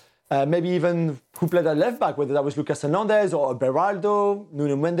too. Maybe even who played at left back, whether that was Lucas Hernandez or Beraldo.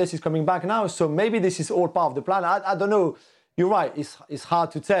 Nuno Mendes is coming back now. So maybe this is all part of the plan. I don't know. You're right. It's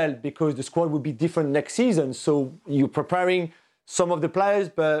hard to tell because the squad will be different next season. So you're preparing some of the players,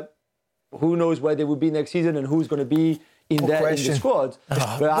 but who knows where they will be next season and who's going to be in the squad.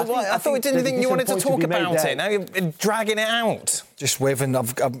 But I thought you didn't think you wanted to talk about it. Now you're dragging it out. Just waving.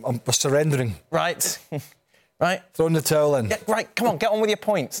 I'm surrendering. Right. Right. Throwing the towel in. Yeah, right, come on, get on with your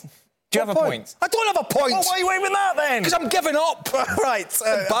point. Do you have a point? I don't have a point. Well, why are you waving that then? Because I'm giving up. Right.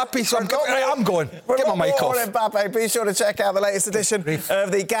 Mbappe, so I'm going. Get my mic off. Mbappe, be sure to check out the latest edition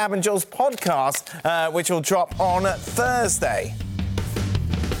of the Gab and Jules podcast, which will drop on Thursday.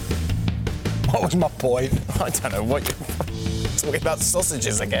 What was my point? I don't know. What you're talking about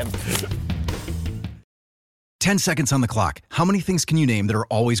sausages again. 10 seconds on the clock. How many things can you name that are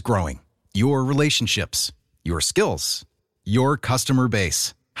always growing? Your relationships, your skills, your customer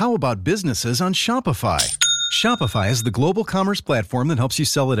base. How about businesses on Shopify? Shopify is the global commerce platform that helps you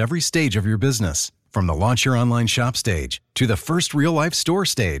sell at every stage of your business. From the launch your online shop stage, to the first real-life store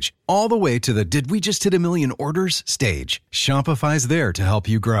stage, all the way to the did we just hit a million orders stage. Shopify's there to help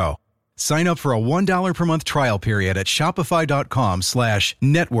you grow. Sign up for a $1 per month trial period at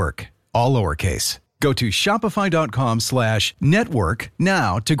shopify.com/network, all lowercase. Go to shopify.com/network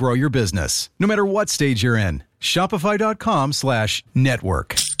now to grow your business, no matter what stage you're in.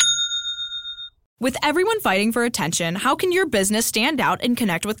 Shopify.com/network. With everyone fighting for attention, how can your business stand out and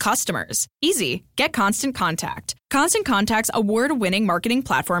connect with customers? Easy. Get Constant Contact. Constant Contact's award-winning marketing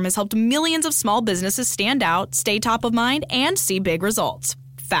platform has helped millions of small businesses stand out, stay top of mind, and see big results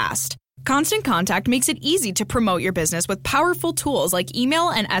fast. Constant Contact makes it easy to promote your business with powerful tools like email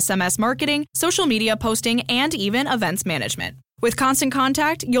and SMS marketing, social media posting, and even events management. With Constant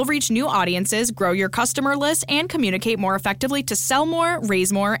Contact, you'll reach new audiences, grow your customer list, and communicate more effectively to sell more,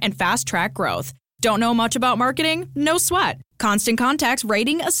 raise more, and fast-track growth. Don't know much about marketing? No sweat. Constant Contact's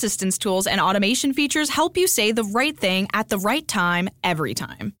writing assistance tools and automation features help you say the right thing at the right time, every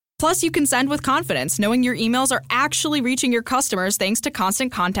time. Plus, you can send with confidence, knowing your emails are actually reaching your customers thanks to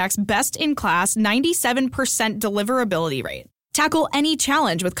Constant Contact's best-in-class 97% deliverability rate. Tackle any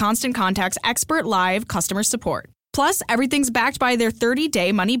challenge with Constant Contact's expert live customer support. Plus, everything's backed by their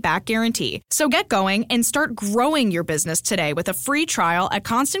 30-day money-back guarantee. So get going and start growing your business today with a free trial at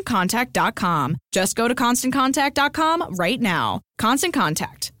ConstantContact.com. Just go to ConstantContact.com right now. Constant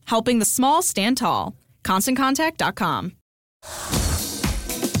Contact, helping the small stand tall. ConstantContact.com.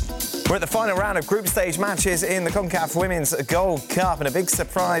 We're at the final round of group stage matches in the CONCACAF Women's Gold Cup, and a big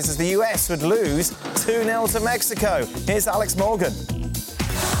surprise as the US would lose 2-0 to Mexico. Here's Alex Morgan.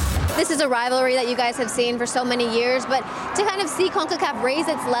 This is a rivalry that you guys have seen for so many years, but to kind of see CONCACAF raise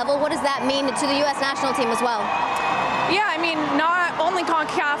its level, what does that mean to the U.S. national team as well? Yeah, I mean, not only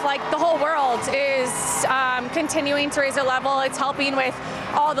CONCACAF, like the whole world is continuing to raise their level. It's helping with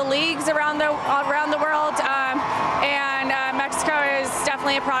all the leagues around the world, and Mexico is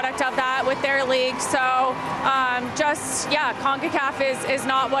definitely a product of that with their league. So CONCACAF is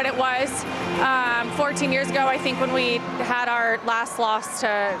not what it was 14 years ago, I think, when we had our last loss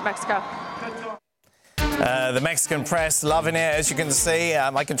to Mexico. The Mexican press loving it, as you can see.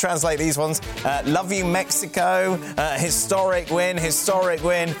 I can translate these ones. Love you, Mexico. Historic win,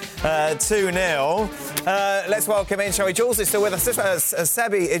 2-0. Let's welcome in, shall we? Jules is still with us.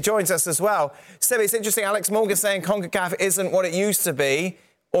 Sebi joins us as well. Sebi, it's interesting. Alex Morgan saying CONCACAF isn't what it used to be,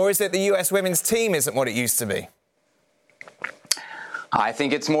 or is it the US women's team isn't what it used to be? I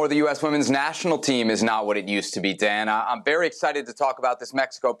think it's more the U.S. women's national team is not what it used to be, Dan. I'm very excited to talk about this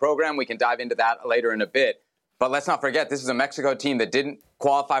Mexico program. We can dive into that later in a bit. But let's not forget, this is a Mexico team that didn't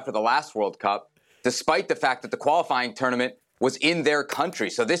qualify for the last World Cup, despite the fact that the qualifying tournament was in their country.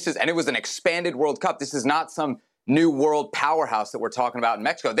 And it was an expanded World Cup. This is not some new world powerhouse that we're talking about in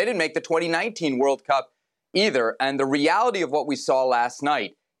Mexico. They didn't make the 2019 World Cup either. And the reality of what we saw last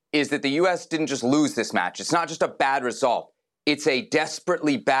night is that the U.S. didn't just lose this match. It's not just a bad result. It's a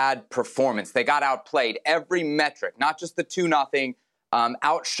desperately bad performance. They got outplayed every metric, not just the 2-0,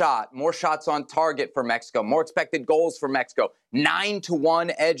 outshot, more shots on target for Mexico, more expected goals for Mexico,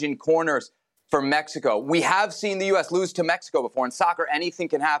 9-1 edge in corners for Mexico. We have seen the U.S. lose to Mexico before. In soccer, anything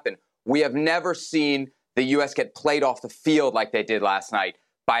can happen. We have never seen the U.S. get played off the field like they did last night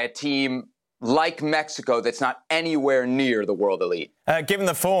by a team like Mexico that's not anywhere near the world elite. Given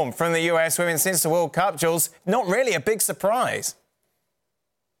the form from the US women since the World Cup, Jules, not really a big surprise.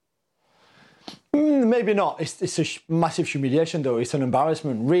 Maybe not. It's a massive humiliation, though. It's an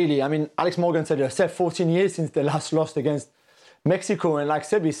embarrassment, really. I mean, Alex Morgan said it. 14 years since they last lost against Mexico. And like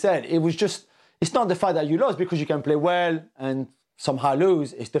Sebi said, it's not the fact that you lost because you can play well and somehow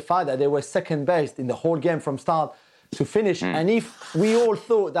lose. It's the fact that they were second best in the whole game from start to finish. And if we all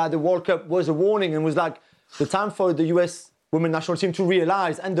thought that the World Cup was a warning and was like the time for the US women's national team to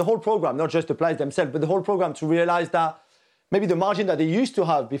realise, and the whole programme, not just the players themselves, but the whole programme to realise that maybe the margin that they used to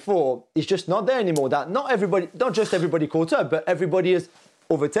have before is just not there anymore, that not just everybody caught up, but everybody has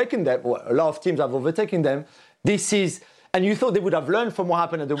overtaken them, or a lot of teams have overtaken them. And you thought they would have learned from what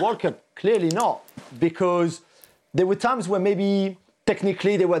happened at the World Cup. Clearly not, because there were times where maybe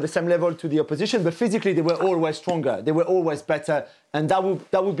technically they were the same level to the opposition, but physically they were always stronger, they were always better, and that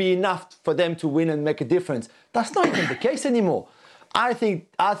would be enough for them to win and make a difference. That's not even the case anymore. I think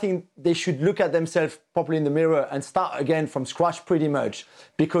they should look at themselves properly in the mirror and start again from scratch pretty much,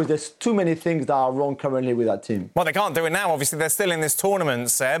 because there's too many things that are wrong currently with that team. Well, they can't do it now. Obviously, they're still in this tournament,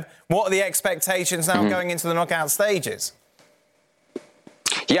 Seb. What are the expectations now going into the knockout stages?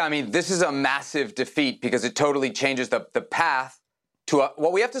 Yeah, I mean, this is a massive defeat because it totally changes the path to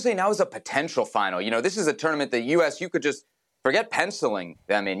what we have to say now is a potential final. You know, this is a tournament that U.S., you could just forget penciling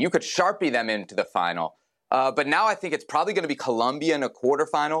them in. You could Sharpie them into the final. But now I think it's probably going to be Colombia in a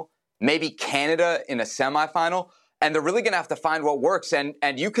quarterfinal, maybe Canada in a semifinal, and they're really going to have to find what works. And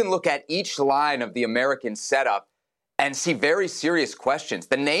you can look at each line of the American setup and see very serious questions.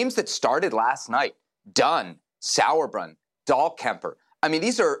 The names that started last night, Dunn, Sauerbrunn, Dahlkemper, I mean,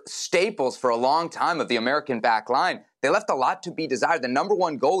 these are staples for a long time of the American back line. They left a lot to be desired. The number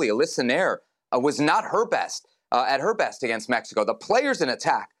one goalie, Alyssa Nair, was not her best at her best against Mexico. The players in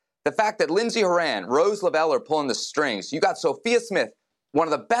attack, the fact that Lindsey Horan, Rose Lavelle are pulling the strings. You got Sophia Smith, one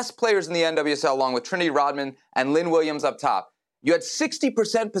of the best players in the NWSL, along with Trinity Rodman and Lynn Williams up top. You had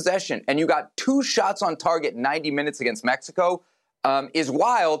 60% possession, and you got 2 shots on target in 90 minutes against Mexico, is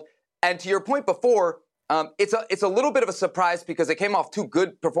wild. And to your point before, it's a little bit of a surprise because it came off 2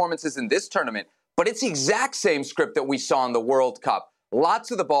 good performances in this tournament, but it's the exact same script that we saw in the World Cup.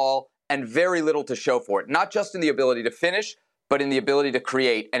 Lots of the ball and very little to show for it, not just in the ability to finish, but in the ability to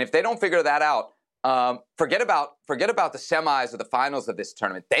create. And if they don't figure that out, forget about the semis or the finals of this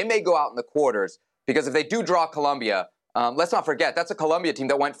tournament. They may go out in the quarters, because if they do draw Colombia, let's not forget, that's a Colombia team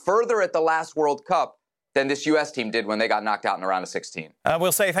that went further at the last World Cup than this US team did when they got knocked out in the round of 16.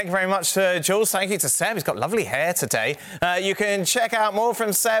 We'll say thank you very much to Jules. Thank you to Seb. He's got lovely hair today. You can check out more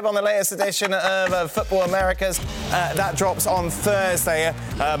from Seb on the latest edition of Football Americas. That drops on Thursday.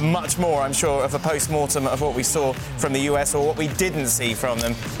 Much more, I'm sure, of a post-mortem of what we saw from the US or what we didn't see from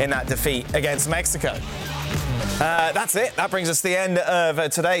them in that defeat against Mexico. That's it. That brings us to the end of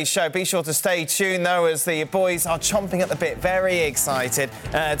today's show. Be sure to stay tuned, though, as the boys are chomping at the bit, very excited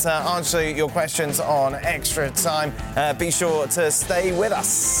to answer your questions on Extra Time. Be sure to stay with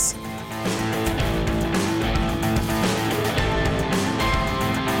us.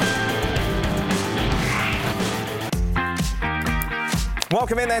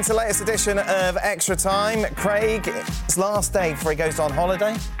 Welcome in then to the latest edition of Extra Time. Craig, it's last day before he goes on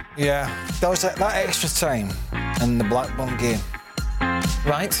holiday. Yeah, that was that extra time in the Blackburn game.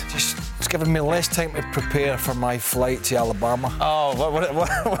 Right. Just giving me less time to prepare for my flight to Alabama. Oh,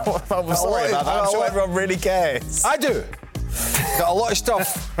 I'm sorry about that. I'm sure everyone really cares. I do. Got a lot of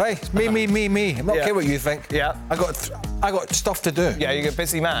stuff, right? Me. I'm not care what you think. Yeah. I got stuff to do. Yeah, you're a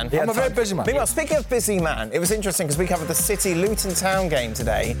busy man. I'm a very busy man. Meanwhile, speaking of busy man, it was interesting because we covered the City Luton Town game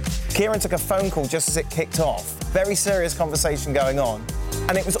today. Kieran took a phone call just as it kicked off. Very serious conversation going on.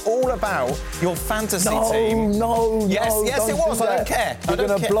 And it was all about your fantasy team. Yes, it was. I don't care. You're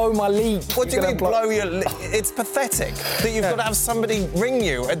going to blow my league. What do you mean blow your league? It's pathetic that you've got to have somebody ring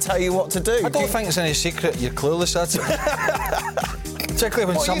you and tell you what to do. I don't think it's any secret you're clueless at it. Particularly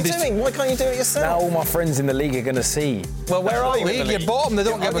when what are you doing? Why can't you do it yourself? Now all my friends in the league are going to see. Well, where are you in the league? You're bottom. They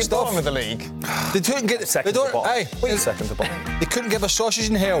don't give us stuff. Bottom of the league. They couldn't get second to bottom. Hey, second to bottom. They couldn't give us sausage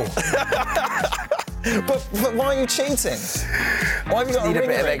in hell. But why are you cheating? Why have you got need a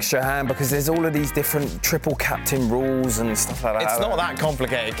bit of extra hand because there's all of these different triple captain rules and stuff like that. It's not that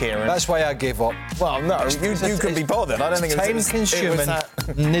complicated, Kieran. That's why I gave up. Well, no, you can be bothered. I don't think it's time-consuming,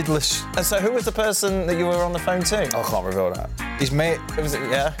 needless. And so, who was the person that you were on the phone to? I can't reveal that. His mate.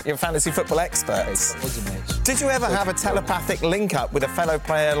 You're fantasy football experts. Did you ever have a telepathic link-up with a fellow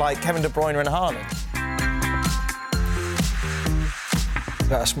player like Kevin De Bruyne and Haaland? Is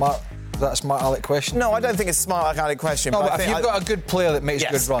that a smart Alec question? No, I don't think it's a smart Alec question. No, but if you've got a good player that makes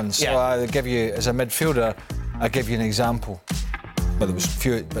good runs, so I give you, as a midfielder, I give you an example. Well, there was a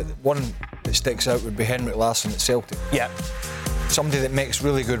few, but one that sticks out would be Henrik Larsson at Celtic. Yeah. Somebody that makes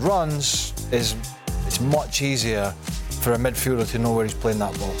really good runs it's much easier for a midfielder to know where he's playing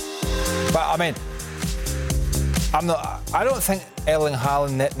that ball. But I mean, I don't think Erling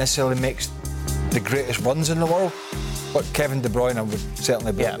Haaland necessarily makes the greatest runs in the world. But Kevin De Bruyne would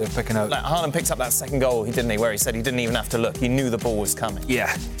certainly be there picking out. Like Haaland picked up that second goal, where he said he didn't even have to look. He knew the ball was coming.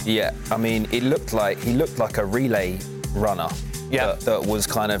 Yeah. I mean, he looked like a relay runner. Yeah. That was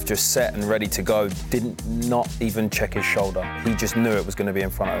kind of just set and ready to go. Not even check his shoulder. He just knew it was going to be in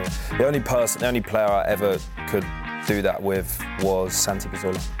front of him. The only player I ever could do that with was Santi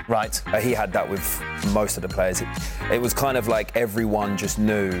Cazorla. Right. He had that with most of the players. It was kind of like everyone just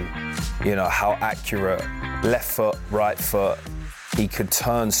knew, how accurate left foot, right foot. He could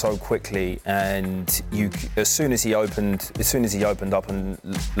turn so quickly, and as soon as he opened up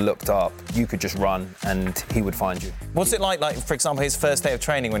and looked up, you could just run, and he would find you. What's it like, for example, his first day of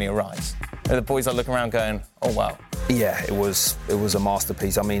training when he arrives? And the boys are looking around going, "Oh wow." Yeah, it was a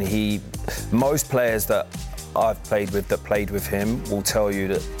masterpiece. I mean, most players that I've played with him will tell you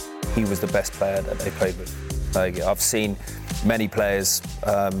that he was the best player that they played with. I've seen many players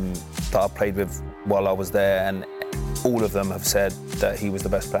that I played with while I was there, and all of them have said that he was the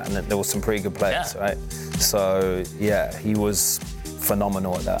best player, and there were some pretty good players, right? So, he was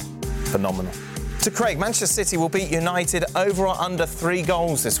phenomenal at that. Phenomenal. So, Craig, Manchester City will beat United over or under 3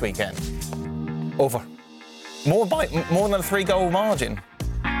 goals this weekend? Over. More than a 3-goal margin?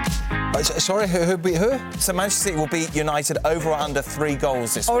 Sorry, who beat who? So Manchester City will beat United over or under 3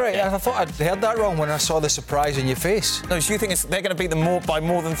 goals this weekend. All right, I thought I'd heard that wrong when I saw the surprise in your face. No, do you think they're going to beat them by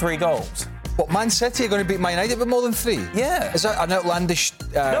more than 3 goals? What, Man City are going to beat Man United by more than 3? Yeah. Is that an outlandish...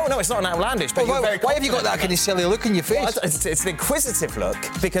 No, it's not an outlandish, but why have you got that kind of silly look in your face? Well, it's an inquisitive look,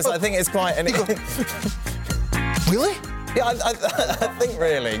 because I think it's quite an... Really? Yeah, I think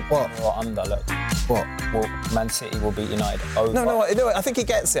really. What? Or under, look. What? Well, Man City will beat United over. No, I think he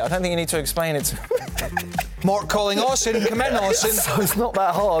gets it. I don't think you need to explain it to him. Mark calling Austin. Come in, Austin. So it's not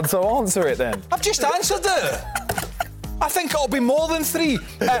that hard, so answer it then. I've just answered it. I think it'll be more than 3.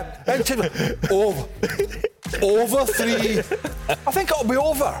 Over 3. I think it'll be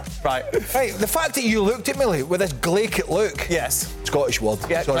over. Right. Hey, the fact that you looked at me with this glaikit look. Yes. Scottish word.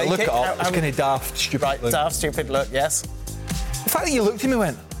 Yeah, sorry, look it up. It's kind of daft, stupid. Right, look. Daft, stupid look, yes. The fact that you looked at me and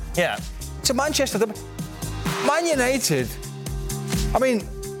went, yeah. It's a Manchester. Man United. I mean,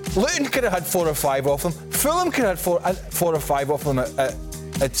 Luton could have had 4 or 5 off them. Fulham could have had 4 or 5 off them at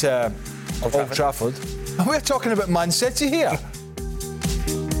Old Trafford. And we're talking about Man City here.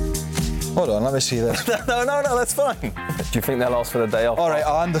 Hold on, let me see this. No, that's fine. Do you think they'll ask for the day off? All right,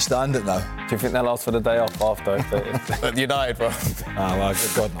 I understand it now. Do you think they'll ask for the day off after? At United, bro. Well,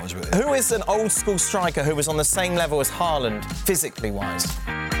 God knows what it is. Who is an old school striker who was on the same level as Haaland, physically wise?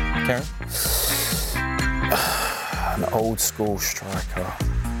 Karen? An old school striker.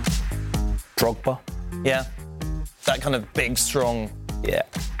 Drogba? Yeah. That kind of big, strong. Yeah,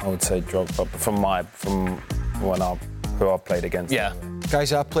 I would say Drogba. From who I've played against. Yeah.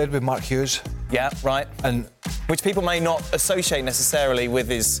 Guys, I played with Mark Hughes. Yeah, right. And which people may not associate necessarily with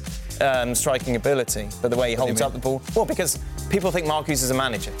his striking ability, but the way he holds up the ball. Well, because people think Mark Hughes is a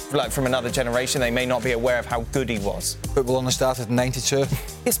manager. Like from another generation, they may not be aware of how good he was. Football only started in 92.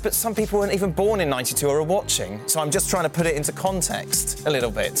 Yes, but some people weren't even born in 92 or are watching, so I'm just trying to put it into context a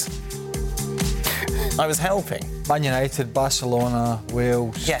little bit. I was helping. Man United, Barcelona,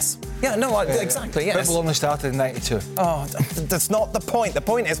 Wales. Yes. Yeah, no, exactly, yes. Football only started in 92. Oh, that's not the point. The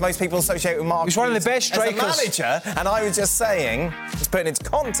point is most people associate with Mark Hughes. He's one of the best strikers. As a manager, and I was just saying, just putting it into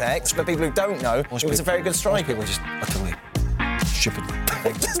context for people who don't know, he was a very good striker. Most people are just utterly stupid.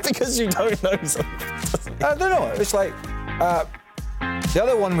 Just because you don't know something. I don't know. It's like... the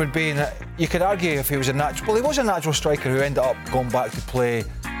other one would be that you could argue if he was a natural... Well, he was a natural striker who ended up going back to play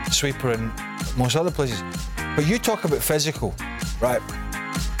sweeper in most other places. But you talk about physical, right?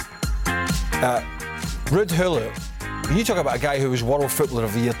 Ruud Gullit, when you talk about a guy who was World Footballer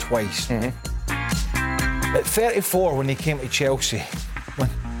of the Year twice. Mm-hmm. At 34, when he came to Chelsea,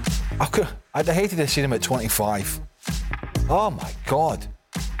 I'd have hated to see him at 25. Oh my God.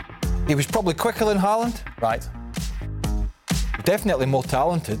 He was probably quicker than Haaland. Right. Definitely more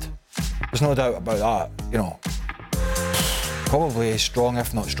talented. There's no doubt about that, you know. Probably as strong,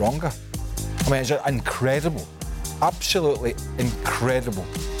 if not stronger. I mean, it's incredible. Absolutely incredible.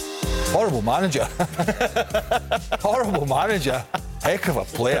 Horrible manager. Horrible manager. Heck of a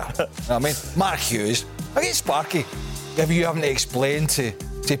player. You know what I mean? Mark Hughes. I get Sparky. If you having to explain to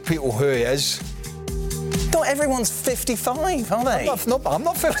people who he is. Not everyone's 55, are they? I'm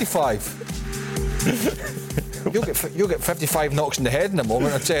not 55. You'll get 55 knocks in the head in a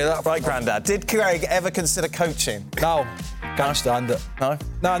moment, I'll tell you that. Right, Grandad. Did Craig ever consider coaching? No. Can't stand it. No?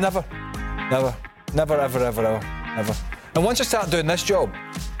 No, never. Never, ever. And once I start doing this job...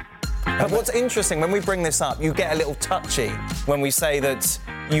 But what's interesting, when we bring this up, you get a little touchy when we say that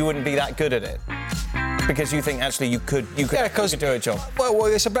you wouldn't be that good at it. Because you think, actually, you could do a job. Well,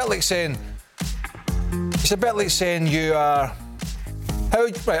 it's a bit like saying... you are...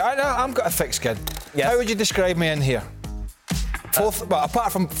 I've got a thick skin. Yes. How would you describe me in here?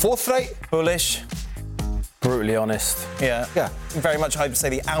 Apart from forthright? Bullish. Brutally honest. Yeah. Very much, I would say,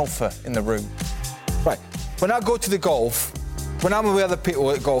 the alpha in the room. Right. When I go to the golf, when I'm with other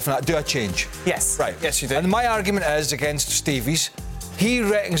people at golf, and I do a change. Yes. Right. Yes, you do. And my argument is against Stevie's. He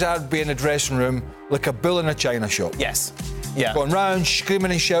reckons I'd be in a dressing room like a bull in a china shop. Yes. Yeah. Going round,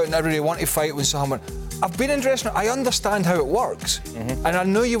 screaming and shouting, everybody want to fight with someone. I've been in dressing room. I understand how it works, and I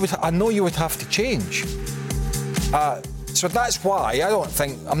know you would have to change. So that's why I don't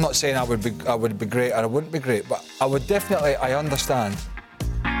think. I'm not saying I would be great or I wouldn't be great, but I would definitely. I understand.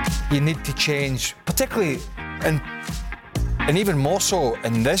 You need to change, particularly and even more so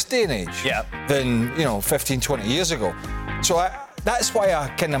in this day and age than 15, 20 years ago. So that's why I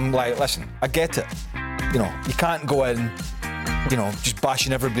kind of like, listen, I get it. You can't go in, just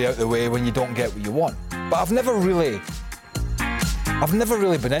bashing everybody out the way when you don't get what you want. But I've never really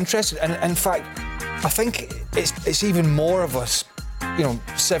been interested. And in fact, I think it's even more of a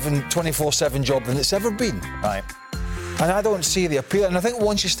 24/7 job than it's ever been. Right. And I don't see the appeal. And I think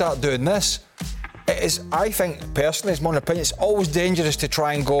once you start doing this, I think personally, it's my own opinion, it's always dangerous to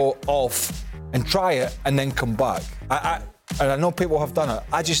try and go off and try it and then come back. And I know people have done it.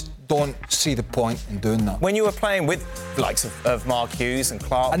 I just don't see the point in doing that. When you were playing with the likes of Mark Hughes and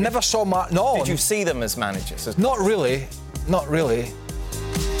Clark... I never saw Mark... No. Did you see them as managers? Not really.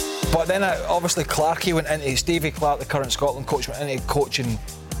 But then obviously Clarkey went into... Stevie Clark, the current Scotland coach, went into coaching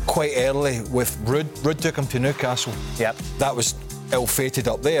quite early with Ruud. Ruud took him to Newcastle. Yep. That was ill-fated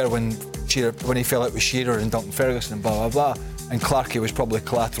up there when he fell out with Shearer and Duncan Ferguson and blah, blah, blah. And Clarkey was probably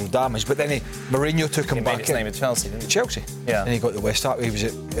collateral damage. But then Mourinho took him back in. He made his name at Chelsea, didn't he? Chelsea. Yeah. And he got to West Ham. He was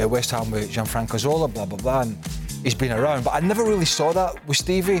at West Ham with Gianfranco Zola, blah, blah, blah. And he's been around. But I never really saw that with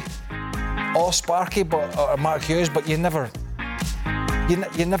Stevie or Sparky or Mark Hughes, but you never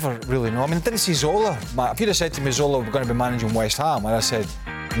really know. I mean, I didn't see Zola. If you'd have said to me Zola were going to be managing West Ham, I'd have said,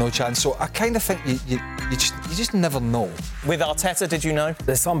 no chance. So I kind of think you just never know. With Arteta, did you know?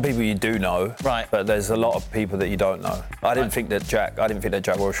 There's some people you do know, right? But there's a lot of people that you don't know. I didn't think that Jack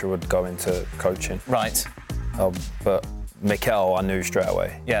Wilshere would go into coaching, right? But Mikel, I knew straight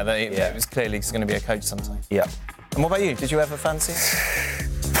away. Yeah, it was clearly he's going to be a coach sometime. Yeah. And what about you? Did you ever fancy?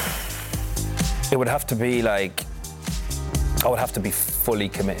 It would have to be like. I would have to be fully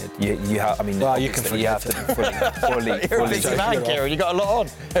committed. You have to be fully. You're a busy man, Kieran. You got a lot on.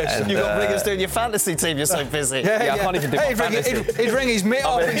 You've got Bliggers doing your fantasy team. You're so busy. I can't even do my fantasy. He'd ring his mate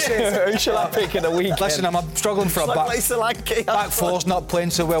up and say, "Who shall I pick in a week?" Listen, I'm struggling for a back four's not playing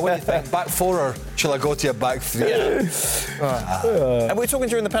so well. What do you think? Back four, or shall I go to your back three? And we were talking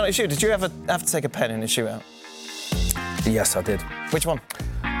during the penalty shoot. Did you ever have to take a pen in a shootout? Yes, I did. Which one?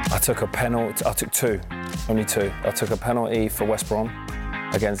 I took a penalty. I took two. Only two. I took a penalty for West Brom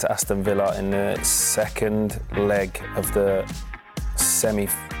against Aston Villa in the second leg of the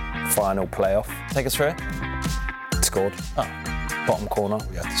semi-final playoff. Take us through it. Scored. Oh. Bottom corner.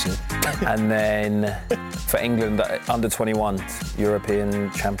 We have to see. And then for England, under 21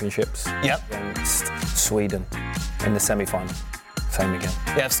 European Championships. Yep. Against Sweden in the semi-final. Same again.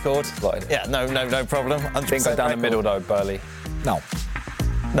 Yeah, scored. Yeah, no problem. I think I down the middle though, Burley. No,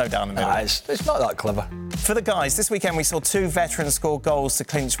 down the middle. It's not that clever. For the guys, this weekend we saw two veterans score goals to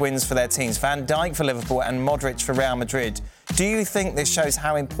clinch wins for their teams. Van Dijk for Liverpool and Modric for Real Madrid. Do you think this shows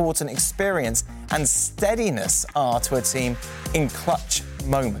how important experience and steadiness are to a team in clutch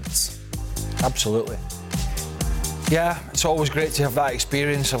moments? Absolutely. Yeah, it's always great to have that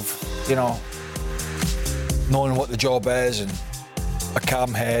experience of, knowing what the job is and a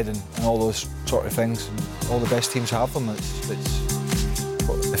calm head and all those sort of things. And all the best teams have them. It's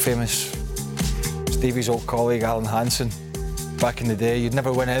the famous Stevie's old colleague Alan Hansen back in the day. You'd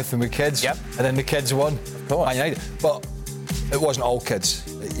never win anything with kids. Yep. And then the kids won. Of course. Man United. But it wasn't all kids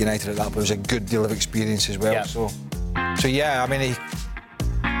at United at that, but it was a good deal of experience as well. Yep. So yeah, I mean,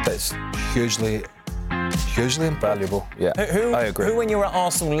 it's hugely invaluable. Yeah, I agree. Who, when you were at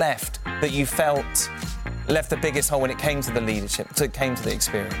Arsenal, left that you felt left the biggest hole when it came to the leadership, came to the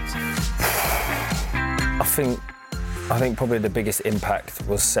experience? I think probably the biggest impact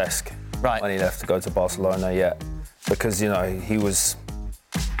was Cesc. Right. When he left to go to Barcelona, because he was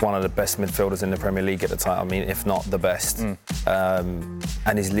one of the best midfielders in the Premier League at the time. I mean, if not the best, and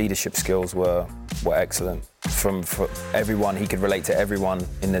his leadership skills were excellent. For everyone, he could relate to everyone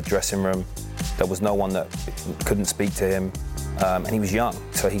in the dressing room. There was no one that couldn't speak to him, and he was young,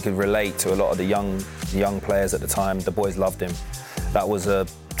 so he could relate to a lot of the young players at the time. The boys loved him. That was a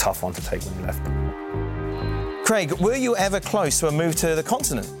tough one to take when he left. Craig, were you ever close to a move to the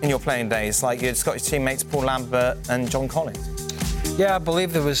continent in your playing days, like your Scottish teammates Paul Lambert and John Collins? Yeah, I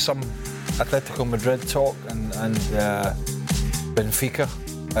believe there was some Atletico Madrid talk and Benfica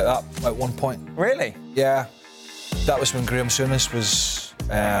at one point. Really? Yeah. That was when Graham Souness was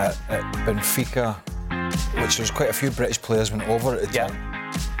at Benfica, which was quite a few British players went over at the time.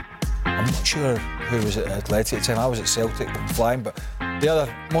 I'm not sure who was at Atleti at the time. I was at Celtic flying, but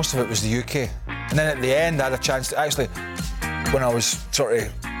most of it was the UK. And then at the end, I had a chance to actually, when I was sort of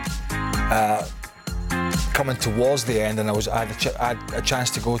coming towards the end, and I had a chance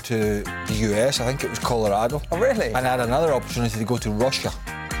to go to the US. I think it was Colorado. Oh, really? And I had another opportunity to go to Russia.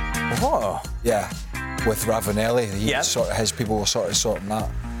 Oh. Yeah, with Ravanelli. His people were sort of sorting that.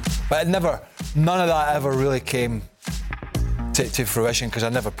 But none of that ever really came to fruition because I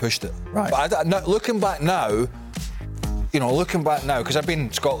never pushed it. Right. But looking back now, because I've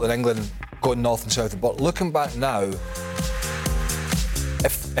been Scotland, England, going north and south, but looking back now,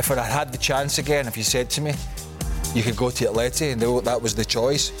 if I had the chance again, if you said to me, you could go to Atleti and that was the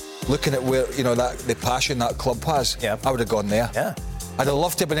choice, looking at where, the passion that club has, I would have gone there. Yeah. I'd have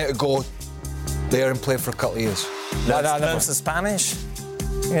loved to have been able to go there and play for a couple of years. Learn some Spanish.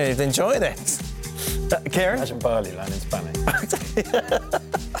 Yeah, you'd enjoyed it. Kieran? Imagine Burley learning Spanish.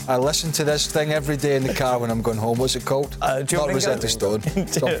 I listen to this thing every day in the car when I'm going home. What's it called? Not Rosetta Stone.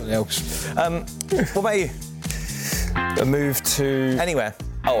 Something else. What about you? I moved to... Anywhere?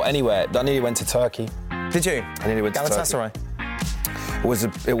 Oh, anywhere. I nearly went to Turkey. Did you? I nearly went to Galatasaray?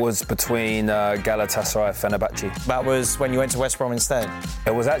 Turkey. It was between Galatasaray and Fenerbahce. That was when you went to West Brom instead?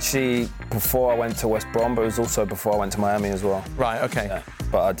 It was actually before I went to West Brom, but it was also before I went to Miami as well. Right, OK. Yeah.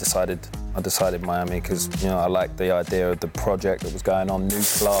 But I decided Miami because, I liked the idea of the project that was going on, new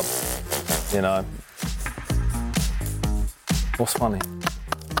club, What's funny?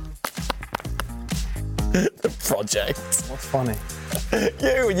 The project. What's funny?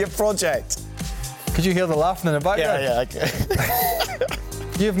 You and your project. Could you hear the laughing in the background? Yeah, okay.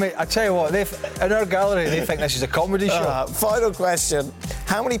 I tell you what, in our gallery, they think this is a comedy show. Final question.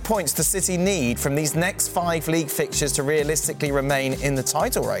 How many points does City need from these next 5 league fixtures to realistically remain in the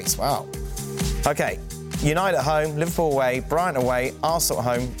title race? Wow. OK, United at home, Liverpool away, Brighton away, Arsenal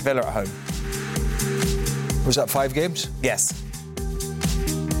at home, Villa at home. Was that 5 games? Yes.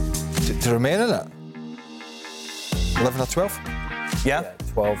 To remain in it? 11 or 12? Yeah?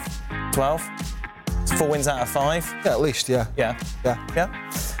 12. 12? 4 wins out of 5? Yeah, at least, yeah. Yeah.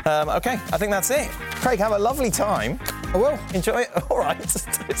 OK, I think that's it. Craig, have a lovely time. I will. Enjoy it. All right.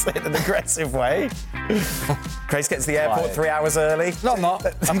 It's in an aggressive way. Craig gets to the airport 3 hours early. No, I'm not.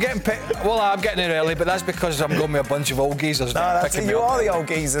 I'm getting I'm getting in early, but that's because I'm going with a bunch of old geezers. No, that's it. You are the old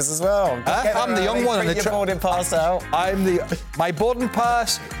geezers as well. I'm the young one on the your boarding pass out. My boarding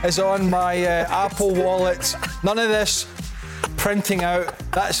pass is on my Apple Wallet. None of this printing out.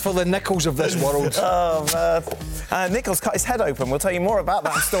 That's for the Nichols of this world. Oh, man. Nichols cut his head open. We'll tell you more about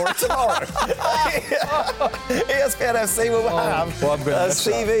that story tomorrow. ESPN FC will have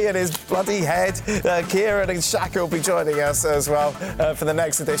Stevie and his bloody head. Kieran and Shaka will be joining us as well for the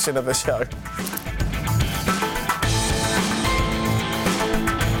next edition of the show.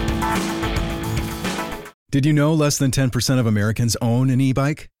 Did you know less than 10% of Americans own an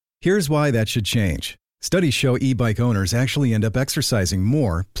e-bike? Here's why that should change. Studies show e-bike owners actually end up exercising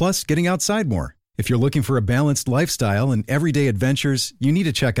more, plus getting outside more. If you're looking for a balanced lifestyle and everyday adventures, you need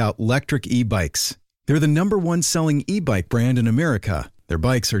to check out Lectric e-bikes. They're the #1 selling e-bike brand in America. Their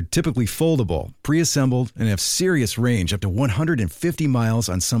bikes are typically foldable, pre-assembled, and have serious range up to 150 miles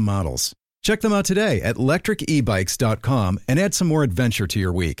on some models. Check them out today at lectricebikes.com and add some more adventure to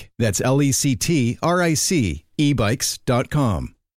your week. That's LECTRIC ebikes.com.